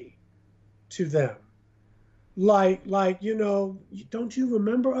familiarity to them. Like, don't you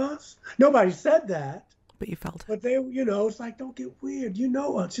remember us? Nobody said that. But you felt it. But they, it's like, don't get weird. You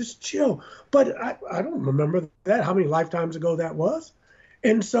know us, just chill. But I don't remember that, how many lifetimes ago that was.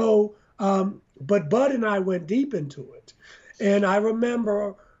 And so, but Bud and I went deep into it. And I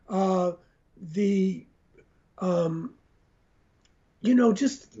remember it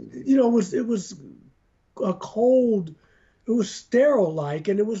was a cold, it was sterile-like,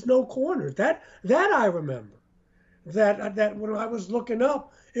 and there was no corners. That I remember. That when I was looking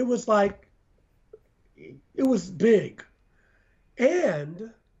up, it was like, it was big.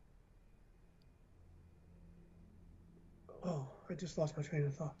 And, I just lost my train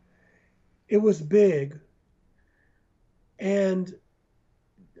of thought. It was big. And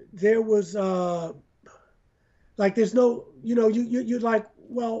there was there's no, you're like,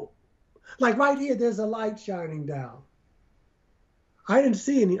 well, like right here, there's a light shining down. I didn't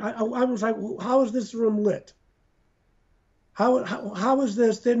see any. I was like, well, how is this room lit? How is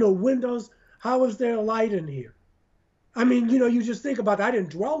this? There are no windows. How is there a light in here? I mean, you just think about that. I didn't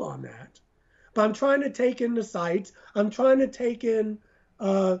dwell on that. But I'm trying to take in the sights. I'm trying to take in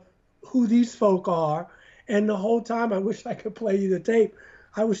who these folk are. And the whole time, I wish I could play you the tape,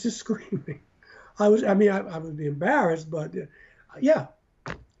 I was just screaming. I would be embarrassed, but yeah,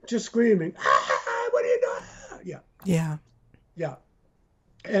 just screaming. What are you doing? Yeah. Yeah. Yeah.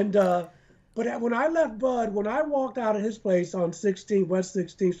 And, but when I left Bud, when I walked out of his place on West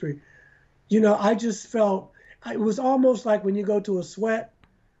 16th Street, I just felt, it was almost like when you go to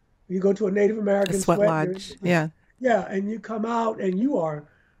you go to a Native American sweat lodge. Yeah. Yeah. And you come out and you are,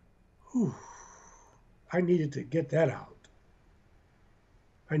 whew, I needed to get that out.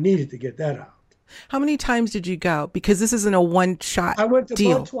 How many times did you go? Because this isn't a one-shot deal. I went to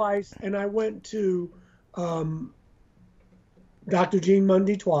Bud twice, and I went to Dr. Gene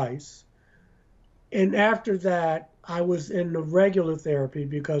Mundy twice. And after that, I was in the regular therapy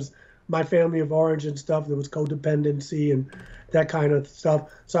because my family of origin stuff, there was codependency and that kind of stuff.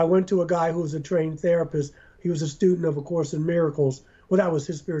 So I went to a guy who was a trained therapist. He was a student of A Course in Miracles. Well, that was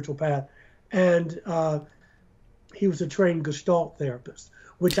his spiritual path. And he was a trained Gestalt therapist,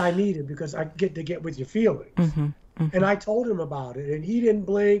 which I needed because I get with your feelings. Mm-hmm, mm-hmm. And I told him about it, and he didn't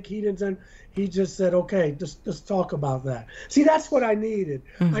blink. He just said, okay, just talk about that. See, that's what I needed.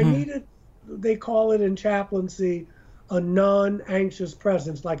 Mm-hmm. I needed, they call it in chaplaincy, a non-anxious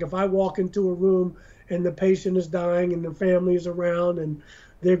presence. Like if I walk into a room and the patient is dying and the family is around and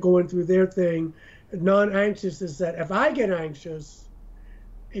they're going through their thing, non-anxious is that if I get anxious,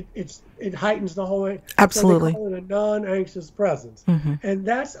 it heightens the whole thing. Absolutely. So they call it a non-anxious presence. Mm-hmm. And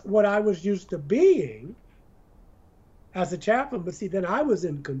that's what I was used to being as a chaplain. But see, then I was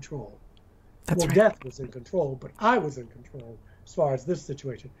in control. That's right. Death was in control, but I was in control as far as this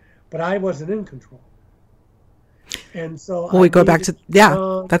situation. But I wasn't in control. And so we go back to,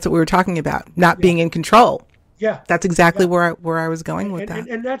 that's what we were talking about, not being in control. Yeah. That's exactly where I was going with that.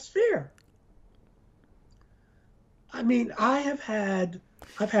 And that's fair. I mean, I've had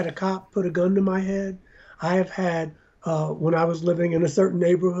a cop put a gun to my head. I have had, when I was living in a certain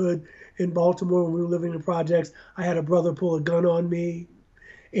neighborhood in Baltimore, when we were living in projects, I had a brother pull a gun on me.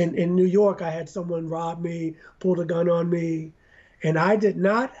 In New York, I had someone rob me, pulled a gun on me. And I did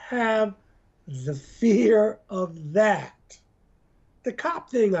not have the fear of that. The cop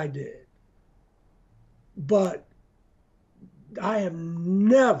thing I did. But I have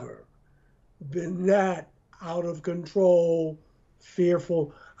never been that out of control,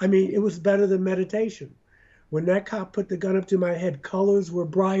 fearful. I mean, it was better than meditation. When that cop put the gun up to my head, colors were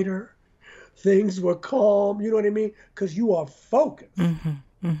brighter, things were calm, you know what I mean? Because you are focused. Mm-hmm.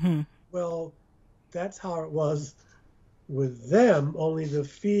 Mm-hmm. Well, that's how it was with them, only the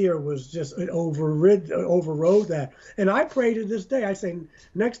fear was just, it overrode that. And I pray to this day, I say,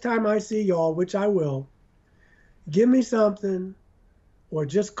 next time I see y'all, which I will, give me something, or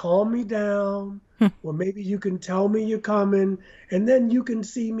just calm me down, or maybe you can tell me you're coming, and then you can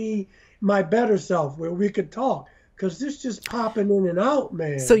see me, my better self, where we could talk. Because this just popping in and out,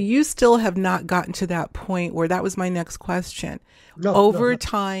 man. So you still have not gotten to that point where, that was my next question. No, Over no.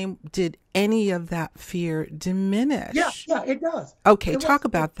 time, did any of that fear diminish? Yeah, it does. Okay, It talk wasn't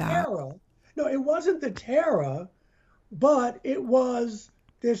about the that. terror. No, it wasn't the terror, but it was,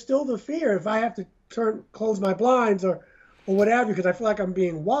 there's still the fear. If I have to close my blinds or whatever, because I feel like I'm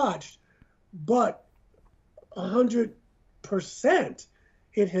being watched, but 100%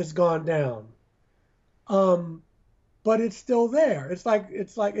 it has gone down. But it's still there. It's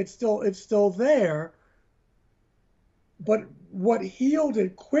still there. But what healed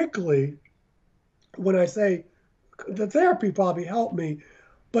it quickly, when I say the therapy probably helped me,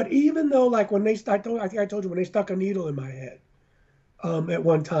 but even though, like, when I think I told you, when they stuck a needle in my head at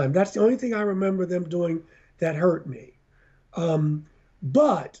one time, that's the only thing I remember them doing that hurt me.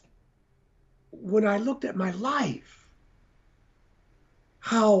 But when I looked at my life,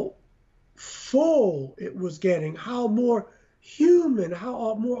 how full it was getting, how more human,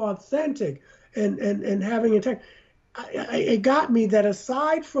 how more authentic, and having integrity. It got me that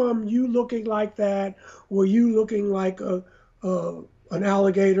aside from you looking like that, or you looking like an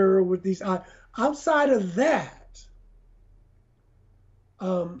alligator with these eyes, outside of that,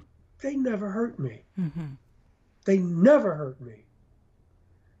 they never hurt me. Mm-hmm. They never hurt me.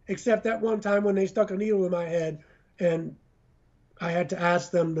 Except that one time when they stuck a needle in my head, and I had to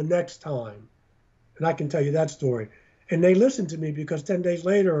ask them the next time. And I can tell you that story. And they listened to me, because 10 days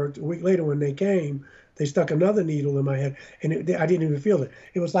later, or a week later when they came, they stuck another needle in my head, and I didn't even feel it.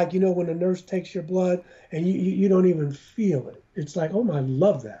 It was like, when a nurse takes your blood and you don't even feel it. It's like, oh my, I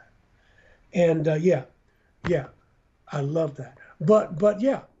love that. And yeah, I love that. But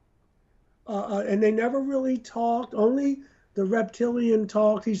yeah, and they never really talked. Only the reptilian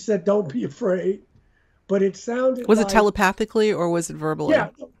talked. He said, "Don't be afraid." But it sounded Was like, it telepathically or was it verbally? yeah,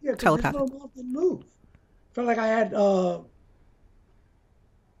 Telepathic. There's no mouth to move. Felt like I had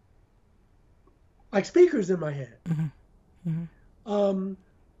like speakers in my head. Mm-hmm.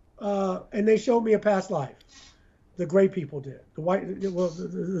 Mm-hmm. And they showed me a past life. The gray people did. The white, well,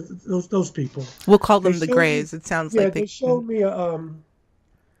 those people. We'll call them They the showed Greys. It sounds Yeah, like they showed me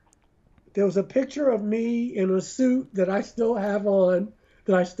there was a picture of me in a suit that I still have on,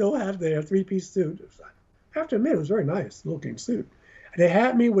 that I still have there, a three-piece suit. I have to admit, it was a very nice looking suit. And they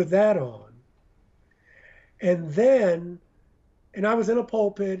had me with that on. And then, and I was in a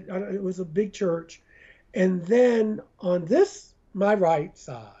pulpit, it was a big church. And then on this, my right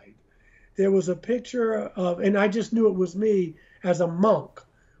side, there was a picture of, and I just knew it was me as a monk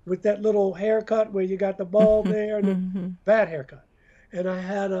with that little haircut where you got the ball there, and Mm-hmm. a bad haircut. And I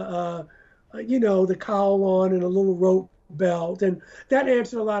had the cowl on and a little rope belt. And that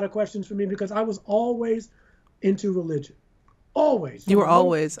answered a lot of questions for me, because I was always into religion. Always. You were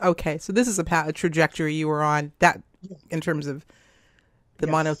always, okay. So this is a trajectory you were on, that in terms of the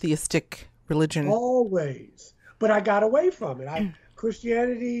Yes. monotheistic religion. Always. But I got away from it.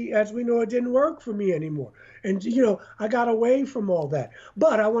 Christianity, as we know, it didn't work for me anymore. And, I got away from all that.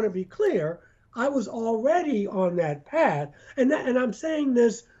 But I want to be clear, I was already on that path. And I'm saying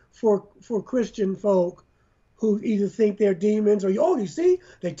this for Christian folk who either think they're demons or, you see,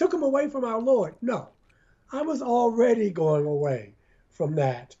 they took them away from our Lord. No, I was already going away from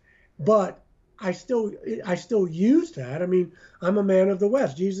that. But I still use that. I mean, I'm a man of the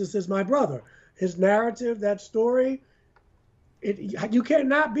West. Jesus is my brother. His narrative, that story, you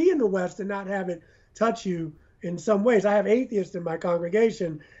cannot be in the West and not have it touch you in some ways. I have atheists in my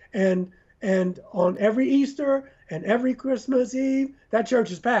congregation, and on every Easter and every Christmas Eve, that church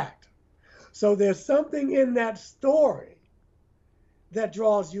is packed. So there's something in that story that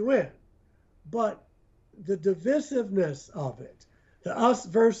draws you in. But the divisiveness of it, the us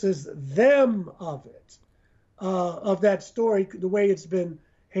versus them of it, of that story, the way it's been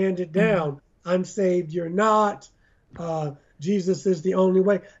handed down, I'm saved, you're not, Jesus is the only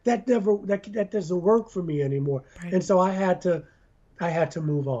way, that doesn't work for me anymore. Right. And so I had to I had to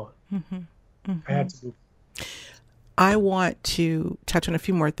move on. Mm-hmm. Mm-hmm. I had to move. I want to touch on a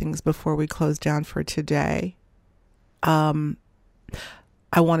few more things before we close down for today. I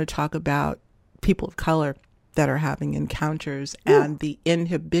want to talk about people of color that are having encounters and the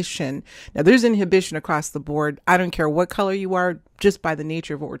inhibition. Now, there's inhibition across the board. I don't care what color you are, just by the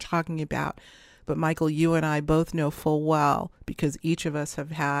nature of what we're talking about. But Michael, you and I both know full well, because each of us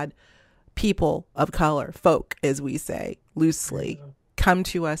have had people of color, folk, as we say loosely, come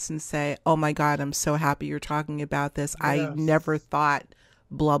to us and say, oh my God, I'm so happy you're talking about this. Yes. I never thought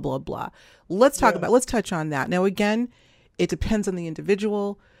blah, blah, blah. Let's touch on that. Now, again, it depends on the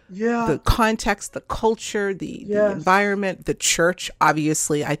individual, the context, the culture, the environment, the church,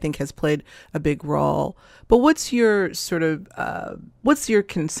 obviously, I think has played a big role. But what's your what's your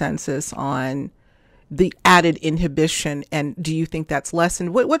consensus on the added inhibition, and do you think that's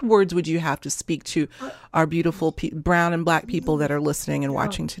lessened? What words would you have to speak to our beautiful brown and black people that are listening and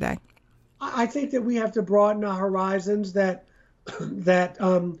watching today? I think that we have to broaden our horizons, that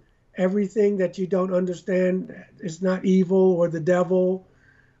everything that you don't understand is not evil or the devil,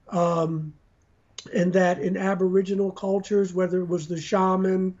 and that in Aboriginal cultures, whether it was the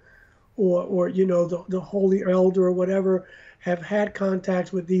shaman or the holy elder or whatever, have had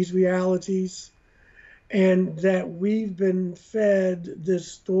contacts with these realities. And that we've been fed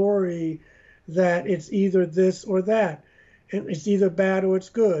this story that it's either this or that, and it's either bad or it's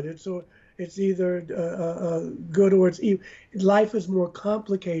good. It's either good or it's evil. Life is more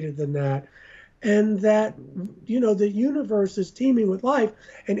complicated than that, and that the universe is teeming with life,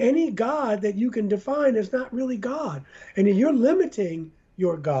 and any God that you can define is not really God. And if you're limiting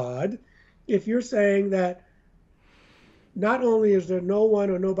your God, if you're saying that not only is there no one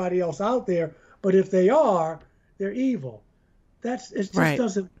or nobody else out there, but if they are, they're evil. It just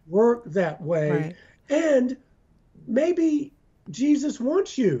doesn't work that way. Right. And maybe Jesus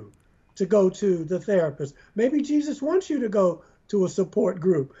wants you to go to the therapist. Maybe Jesus wants you to go to a support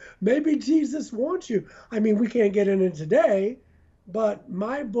group. Maybe Jesus wants you. I mean, we can't get into it today, but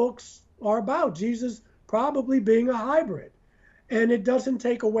my books are about Jesus probably being a hybrid. And it doesn't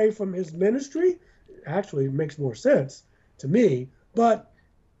take away from his ministry. Actually, it makes more sense to me. But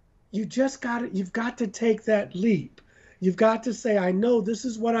you've got to take that leap. You've got to say, I know this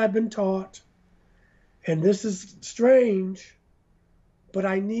is what I've been taught, and this is strange, but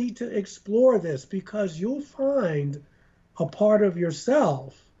I need to explore this, because you'll find a part of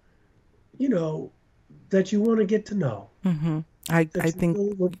yourself, that you want to get to know. Mm-hmm. I think.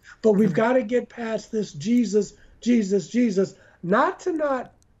 But we've got to get past this Jesus, not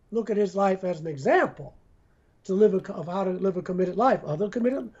look at his life as an example, of how to live a committed life. Other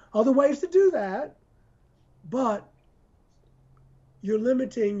ways to do that, but you're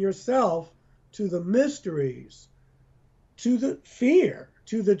limiting yourself to the mysteries, to the fear,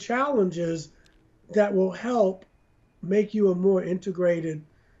 to the challenges that will help make you a more integrated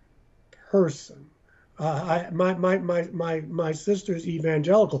person. My sister's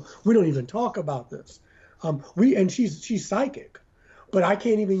evangelical. We don't even talk about this. She's psychic, but I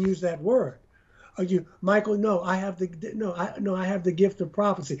can't even use that word. Michael, no, I have the gift of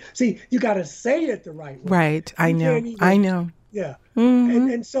prophecy. See, you got to say it the right way. Right. I know. Yeah. Mm-hmm.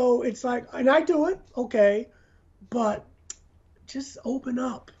 And so it's like, and I do it, okay, but just open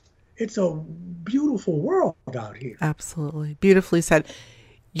up. It's a beautiful world out here. Absolutely. Beautifully said.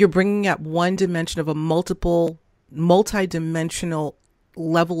 You're bringing up one dimension of a multi-dimensional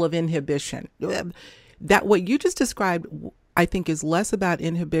level of inhibition. That what you just described, I think, is less about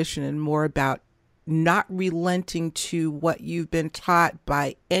inhibition and more about not relenting to what you've been taught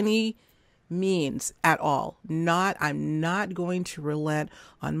by any means at all. I'm not going to relent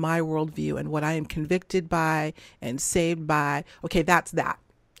on my worldview and what I am convicted by and saved by. Okay, that's that.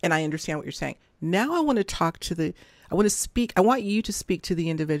 And I understand what you're saying. Now I want you to speak to the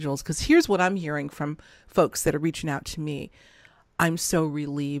individuals, because here's what I'm hearing from folks that are reaching out to me. I'm so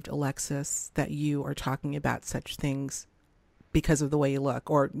relieved, Alexis, that you are talking about such things because of the way you look,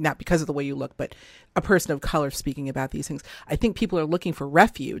 or not because of the way you look, but a person of color speaking about these things. I think people are looking for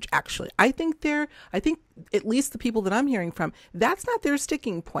refuge, actually. I think at least the people that I'm hearing from, that's not their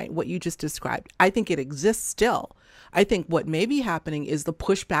sticking point, what you just described. I think it exists still. I think what may be happening is the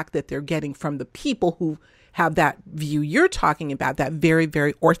pushback that they're getting from the people who have that view you're talking about, that very,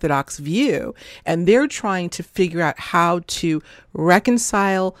 very orthodox view. And they're trying to figure out how to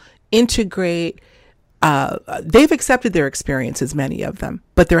reconcile, integrate. They've accepted their experiences, many of them,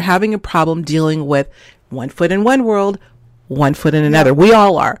 but they're having a problem dealing with one foot in one world, one foot in another. We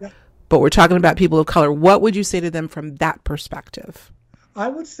all are, but we're talking about people of color. What would you say to them from that perspective? I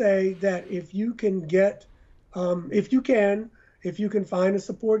would say that if you can if you can find a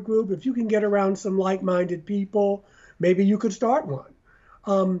support group, if you can get around some like-minded people, maybe you could start one.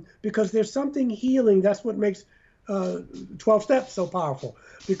 Because there's something healing. That's what makes 12 steps so powerful,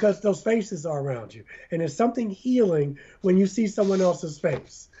 because those faces are around you. And there's something healing when you see someone else's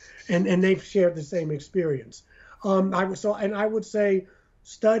face and they've shared the same experience. I would say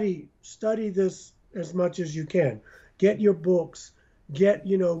study this as much as you can. Get your books,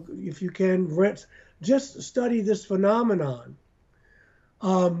 if you can rent, just study this phenomenon.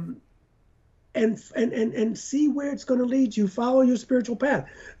 And see where it's going to lead you. Follow your spiritual path.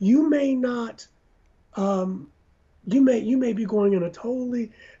 You may not, you may be going in a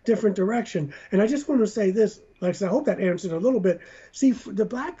totally different direction. And I just want to say this, like I said, I hope that answered a little bit. See, the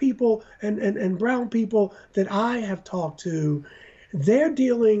Black people and brown people that I have talked to, they're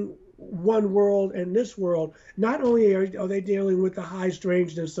dealing one world and this world. Not only are they dealing with the high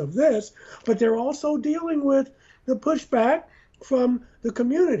strangeness of this, but they're also dealing with the pushback from the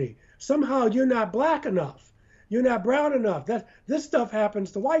community. Somehow you're not Black enough. You're not brown enough. This stuff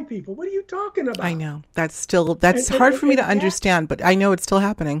happens to white people. What are you talking about? I know. That's hard for me to understand, but I know it's still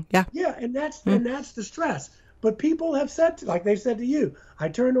happening. Yeah. Yeah, and that's the stress. But people have said, like they said to you, I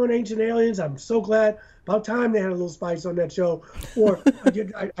turned on Ancient Aliens. I'm so glad. About time they had a little spice on that show. Or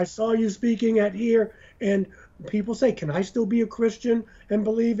I saw you speaking at here, and people say, can I still be a Christian and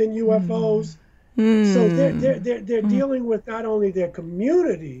believe in UFOs? So they're dealing with not only their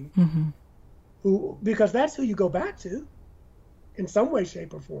community, because that's who you go back to in some way,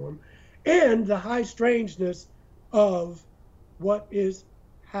 shape, or form, and the high strangeness of what is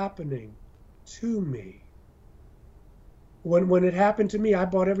happening to me. When it happened to me, I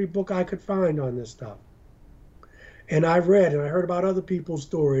bought every book I could find on this stuff. And I read and I heard about other people's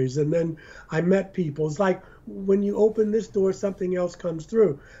stories, and then I met people. It's like when you open this door, something else comes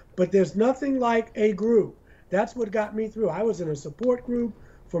through. But there's nothing like a group. That's what got me through. I was in a support group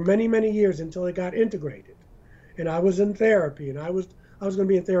for many, many years until it got integrated. And I was in therapy, and I was going to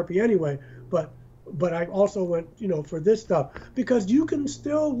be in therapy anyway, but I also went, for this stuff, because you can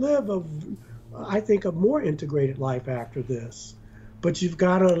still live I think a more integrated life after this. But you've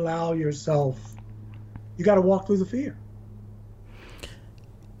got to allow yourself, you got to walk through the fear.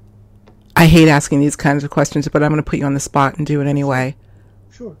 I hate asking these kinds of questions, but I'm going to put you on the spot and do it anyway.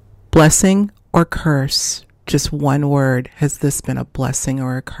 Sure. Blessing or curse? Just one word. Has this been a blessing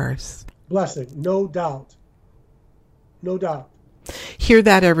or a curse? Blessing, no doubt. No doubt. Hear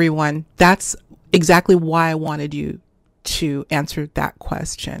that, everyone. That's exactly why I wanted you to answer that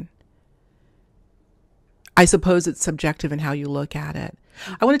question. I suppose it's subjective in how you look at it.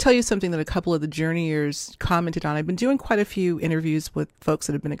 I want to tell you something that a couple of the journeyers commented on. I've been doing quite a few interviews with folks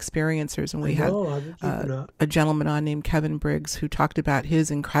that have been experiencers, and we had a gentleman on named Kevin Briggs who talked about his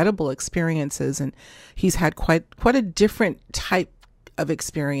incredible experiences, and he's had quite a different type of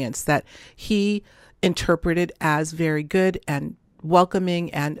experience that he interpreted as very good and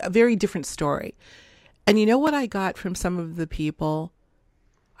welcoming and a very different story. And you know what I got from some of the people?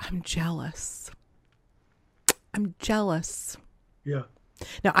 I'm jealous. Yeah.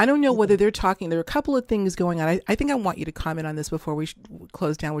 Now, I don't know whether they're talking. There are a couple of things going on. I think I want you to comment on this before we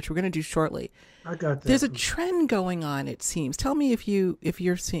close down, which we're going to do shortly. I got that. There's a trend going on, it seems. Tell me if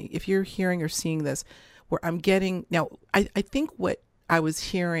you're hearing or seeing this, where I'm getting now. I think what I was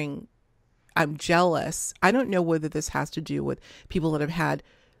hearing, I'm jealous. I don't know whether this has to do with people that have had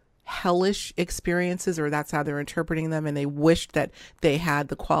hellish experiences, or that's how they're interpreting them, and they wished that they had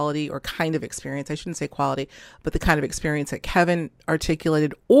the quality or kind of experience, I shouldn't say quality, but the kind of experience that Kevin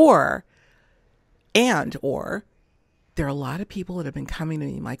articulated, or there are a lot of people that have been coming to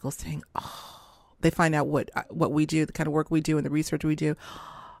me, Michael, saying, they find out what we do, the kind of work we do and the research we do.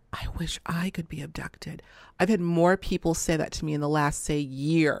 I wish I could be abducted. I've had more people say that to me in the last, say,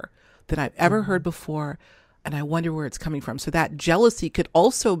 year than I've ever heard before. And I wonder where it's coming from. So that jealousy could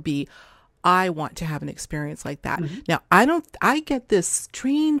also be, I want to have an experience like that. Now, I get this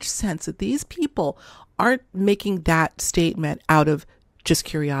strange sense that these people aren't making that statement out of just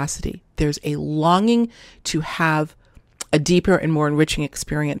curiosity. There's a longing to have a deeper and more enriching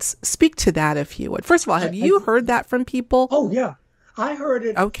experience. Speak to that if you would. First of all, have you heard that from people? Oh, yeah. I heard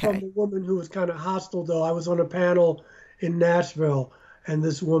it from a woman who was kind of hostile, though. I was on a panel in Nashville, and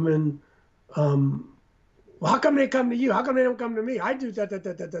this woman, well, how come they come to you? How come they don't come to me? I do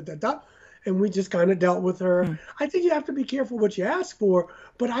that. And we just kind of dealt with her. I think you have to be careful what you ask for,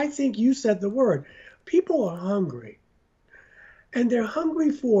 but I think you said the word. People are hungry. And they're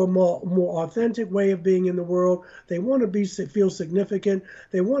hungry for a more authentic way of being in the world. They want to feel significant.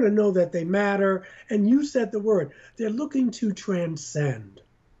 They want to know that they matter. And you said the word. They're looking to transcend.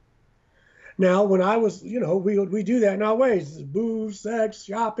 Now, when I was, we do that in our ways, booze, sex,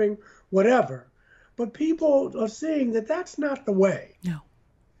 shopping, whatever. But people are seeing that that's not the way.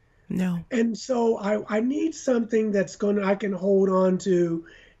 No. And so I need something I can hold on to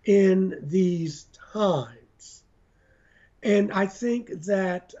in these times. And I think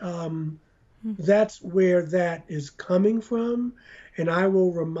that that's where that is coming from. And I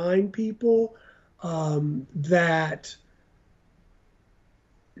will remind people that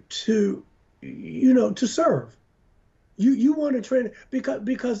to serve. You want to train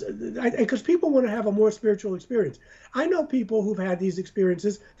because people want to have a more spiritual experience. I know people who've had these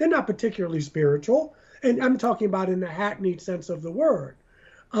experiences. They're not particularly spiritual, and I'm talking about in the hackneyed sense of the word.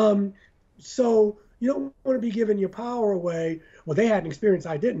 So you don't want to be giving your power away. Well, they had an experience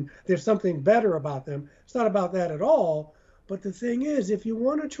I didn't. There's something better about them. It's not about that at all. But the thing is, if you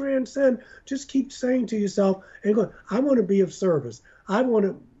want to transcend, just keep saying to yourself and go, I want to be of service. I want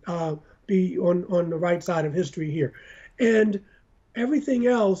to be on the right side of history here. And everything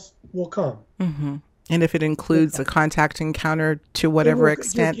else will come. Mm-hmm. And if it includes a contact encounter to whatever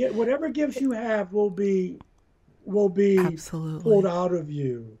extent, whatever gifts you have will be absolutely pulled out of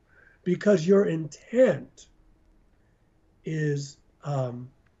you, because your intent is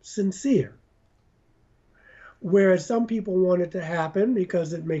sincere. Whereas some people want it to happen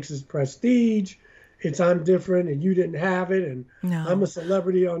because it makes it prestige. I'm different and you didn't have it, and I'm a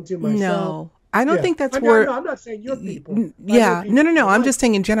celebrity unto myself. No. I don't think that's where... I'm not saying your people. Yeah. No. I'm just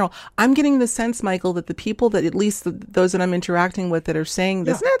saying in general. I'm getting the sense, Michael, that the people that at least those that I'm interacting with that are saying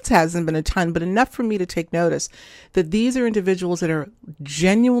this, that hasn't been a ton, but enough for me to take notice, that these are individuals that are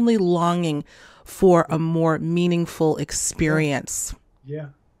genuinely longing for a more meaningful experience.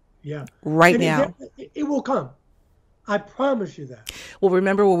 Yeah. Right now. It will come. I promise you that. Well,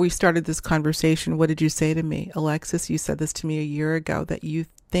 remember when we started this conversation, what did you say to me? Alexis, you said this to me a year ago, that you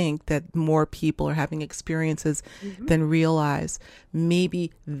think that more people are having experiences than realize.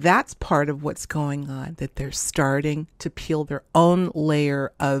 Maybe that's part of what's going on, that they're starting to peel their own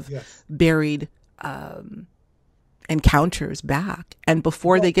layer of buried encounters back. And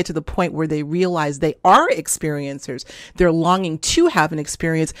before they get to the point where they realize they are experiencers, they're longing to have an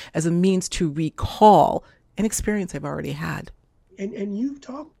experience as a means to recall an experience they've already had. And you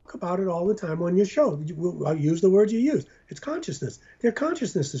talk about it all the time on your show. I'll use the word you use. It's consciousness. Their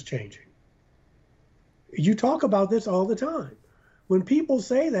consciousness is changing. You talk about this all the time. When people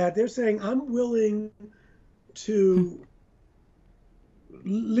say that, they're saying, I'm willing to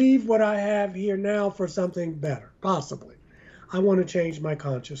leave what I have here now for something better, possibly. I want to change my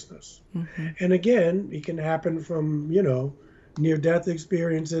consciousness. And again, it can happen from, near-death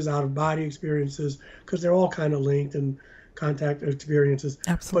experiences, out-of-body experiences, because they're all kind of linked, and contact experiences.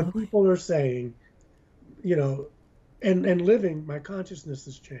 Absolutely. But people are saying, and living, my consciousness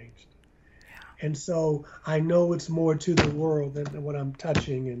has changed. And so I know it's more to the world than what I'm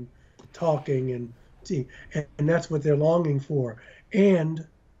touching and talking and seeing. And that's what they're longing for. And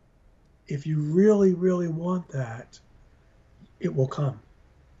if you really, really want that, it will come.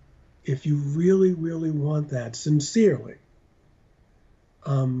 If you really, really want that sincerely.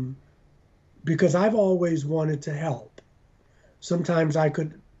 Because I've always wanted to help. Sometimes I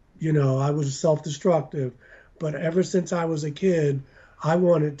could, I was self-destructive, but ever since I was a kid, I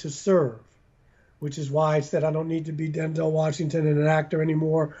wanted to serve, which is why I said I don't need to be Denzel Washington and an actor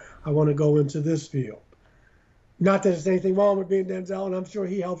anymore. I want to go into this field. Not that there's anything wrong with being Denzel, and I'm sure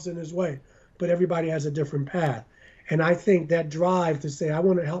he helps in his way, but everybody has a different path. And I think that drive to say I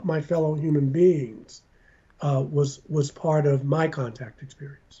want to help my fellow human beings was part of my contact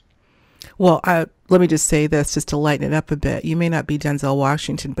experience. Well, let me just say this, just to lighten it up a bit. You may not be Denzel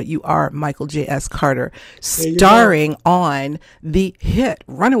Washington, but you are Michael J.S. Carter, starring on the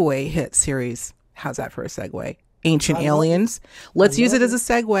runaway hit series. How's that for a segue? Ancient Aliens. Let's use it as a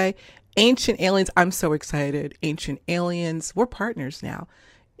segue. Ancient Aliens. I'm so excited. Ancient Aliens. We're partners now.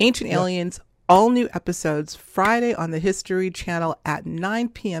 Ancient Aliens. All new episodes Friday on the History Channel at 9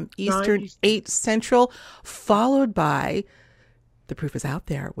 p.m. Eastern, 8 Central, followed by The Proof is Out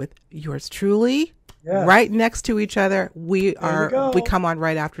There with yours truly, right next to each other. We come on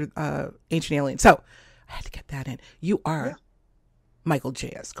right after Ancient Aliens. So I had to get that in. You are Michael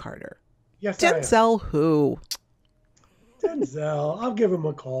J.S. Carter. Yes, Denzel who? Denzel. I'll give him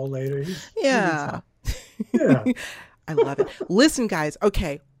a call later. Yeah. I love it. Listen, guys.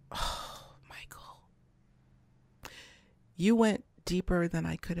 Okay. You went deeper than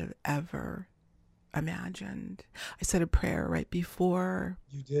I could have ever imagined. I said a prayer right before.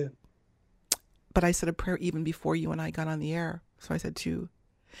 You did. But I said a prayer even before you and I got on the air. So I said two.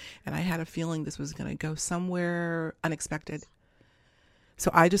 And I had a feeling this was going to go somewhere unexpected. So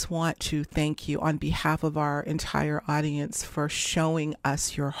I just want to thank you on behalf of our entire audience for showing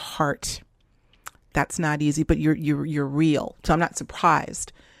us your heart. That's not easy, but you're real. So I'm not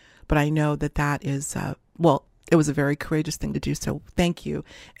surprised, but I know that is it was a very courageous thing to do. So thank you,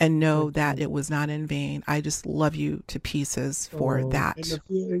 and know that it was not in vain. I just love you to pieces for that.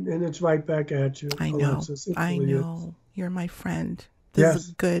 And it's right back at you. I know. Alexis. I know. You're my friend. This is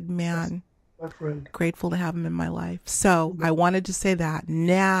a good man. Yes. My friend. Grateful to have him in my life. So I wanted to say that.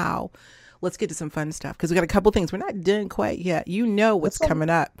 Now, let's get to some fun stuff because we got a couple things. We're not done quite yet. You know what's coming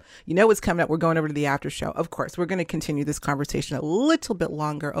up. You know what's coming up. We're going over to the after show. Of course, we're going to continue this conversation a little bit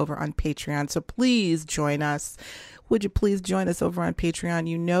longer over on Patreon. So please join us. Would you please join us over on Patreon?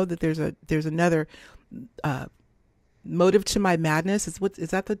 You know that there's another motive to my madness. Is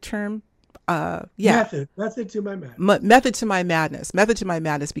that the term? Method to my madness. Method to my madness. Method to my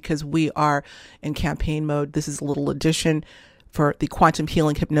madness, because we are in campaign mode. This is a little addition for the Quantum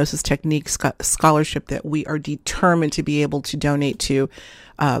Healing Hypnosis Technique Scholarship that we are determined to be able to donate to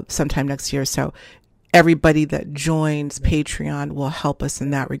sometime next year. So everybody that joins Patreon will help us in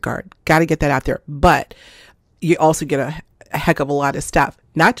that regard. Got to get that out there. But you also get a heck of a lot of stuff.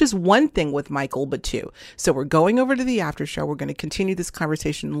 Not just one thing with Michael, but two. So we're going over to the after show. We're going to continue this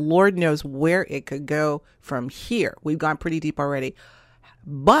conversation. Lord knows where it could go from here. We've gone pretty deep already.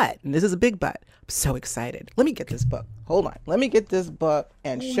 But, and this is a big but, I'm so excited. Let me get this book. Hold on. Let me get this book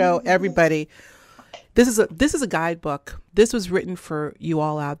and show everybody. This is a guidebook. This was written for you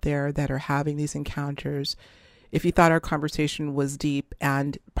all out there that are having these encounters. If you thought our conversation was deep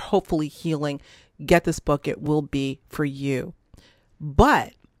and hopefully healing, get this book. It will be for you.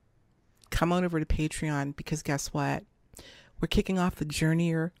 But come on over to Patreon, because guess what? We're kicking off the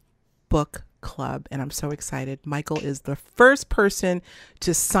Journeyer Book Club, and I'm so excited. Michael is the first person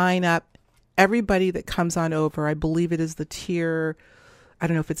to sign up. Everybody that comes on over, I believe it is the tier, I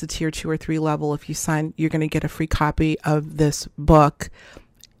don't know if it's a tier 2 or 3 level. If you sign, you're going to get a free copy of this book.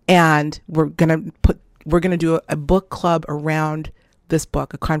 And we're going to do a book club around this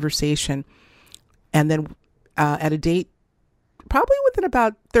book, a conversation. And then at a date, probably within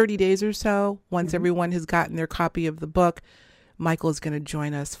about 30 days or so, once everyone has gotten their copy of the book, Michael is going to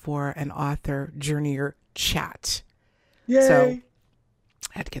join us for an author journeyer chat. Yay. So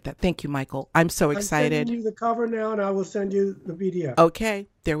I had to get that. Thank you, Michael. I'm so excited. I'm sending you the cover now, and I will send you the PDF. Okay,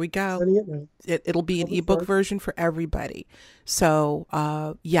 there we go. Sending it now. It'll be an ebook version for everybody. So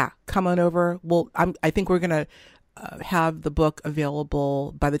come on over. I think we're going to have the book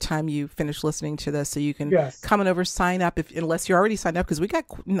available by the time you finish listening to this, so you can come on over, sign up unless you're already signed up, because we got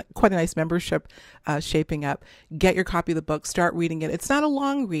quite a nice membership shaping up. Get your copy of the book, start reading it. It's not a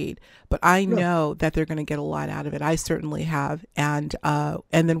long read, but I know that they're going to get a lot out of it. I certainly have. And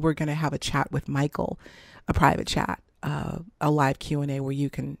then we're going to have a chat with Michael, a private chat, a live Q&A where you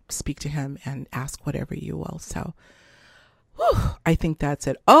can speak to him and ask whatever you will. So I think that's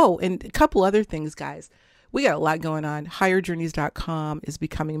it. Oh, and a couple other things, guys. We got a lot going on. HigherJourneys.com is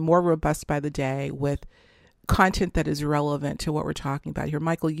becoming more robust by the day with content that is relevant to what we're talking about here.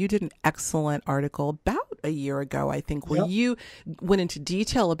 Michael, you did an excellent article about a year ago, I think, where you went into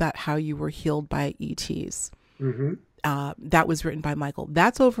detail about how you were healed by ETs. Mm-hmm. That was written by Michael.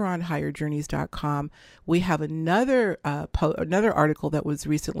 That's over on HigherJourneys.com. We have another article that was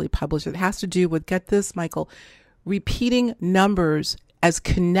recently published that has to do with, get this, Michael, repeating numbers as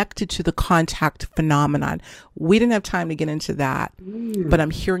connected to the contact phenomenon. We didn't have time to get into that, but I'm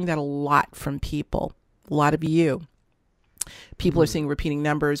hearing that a lot from people, a lot of you. People are seeing repeating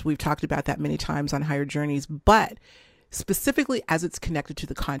numbers. We've talked about that many times on Higher Journeys, but specifically as it's connected to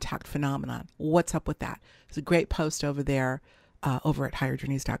the contact phenomenon. What's up with that? There's a great post over there, over at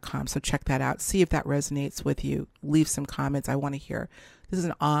higherjourneys.com. So check that out. See if that resonates with you. Leave some comments. I want to hear. This is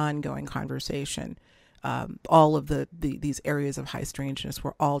an ongoing conversation. All of these areas of high strangeness,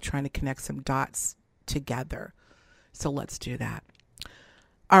 we're all trying to connect some dots together. So let's do that.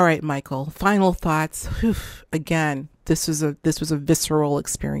 All right, Michael, final thoughts. Whew. Again, this was a visceral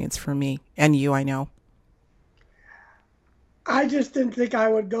experience for me and you, I know. I just didn't think I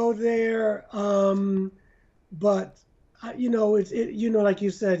would go there. But like you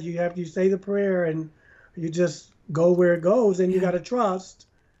said, you say the prayer and you just go where it goes, and you got to trust.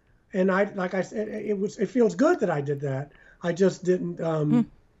 And like I said, it feels good that I did that. I just didn't,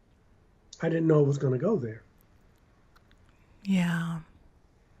 I didn't know it was going to go there. Yeah.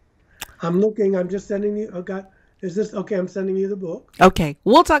 I'm just sending you, I've got Is this okay? I'm sending you the book. Okay,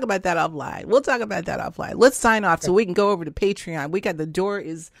 we'll talk about that offline. Let's sign off so we can go over to Patreon. The door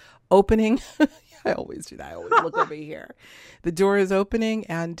is opening. I always do that. I always look over here. The door is opening,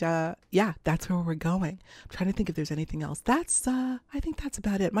 and that's where we're going. I'm trying to think if there's anything else. I think that's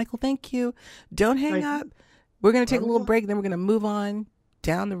about it. Michael, thank you. Don't hang up. We're going to take a little break, then we're going to move on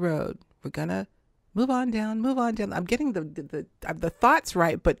down the road. We're going to move on down. I'm getting the thoughts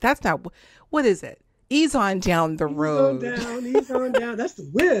right, but that's not, what is it? Ease on down the road. Ease on down. That's the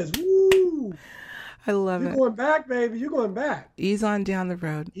whiz. Woo! I love it. You're going back, baby. You're going back. Ease on down the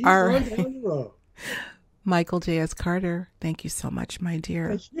road. Ease on down the road. Michael J.S. Carter, thank you so much, my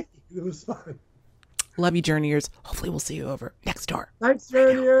dear. It was fun. Love you, Journeyers. Hopefully we'll see you over next door. Thanks,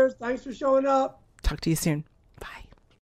 Journeyers. Thanks for showing up. Talk to you soon.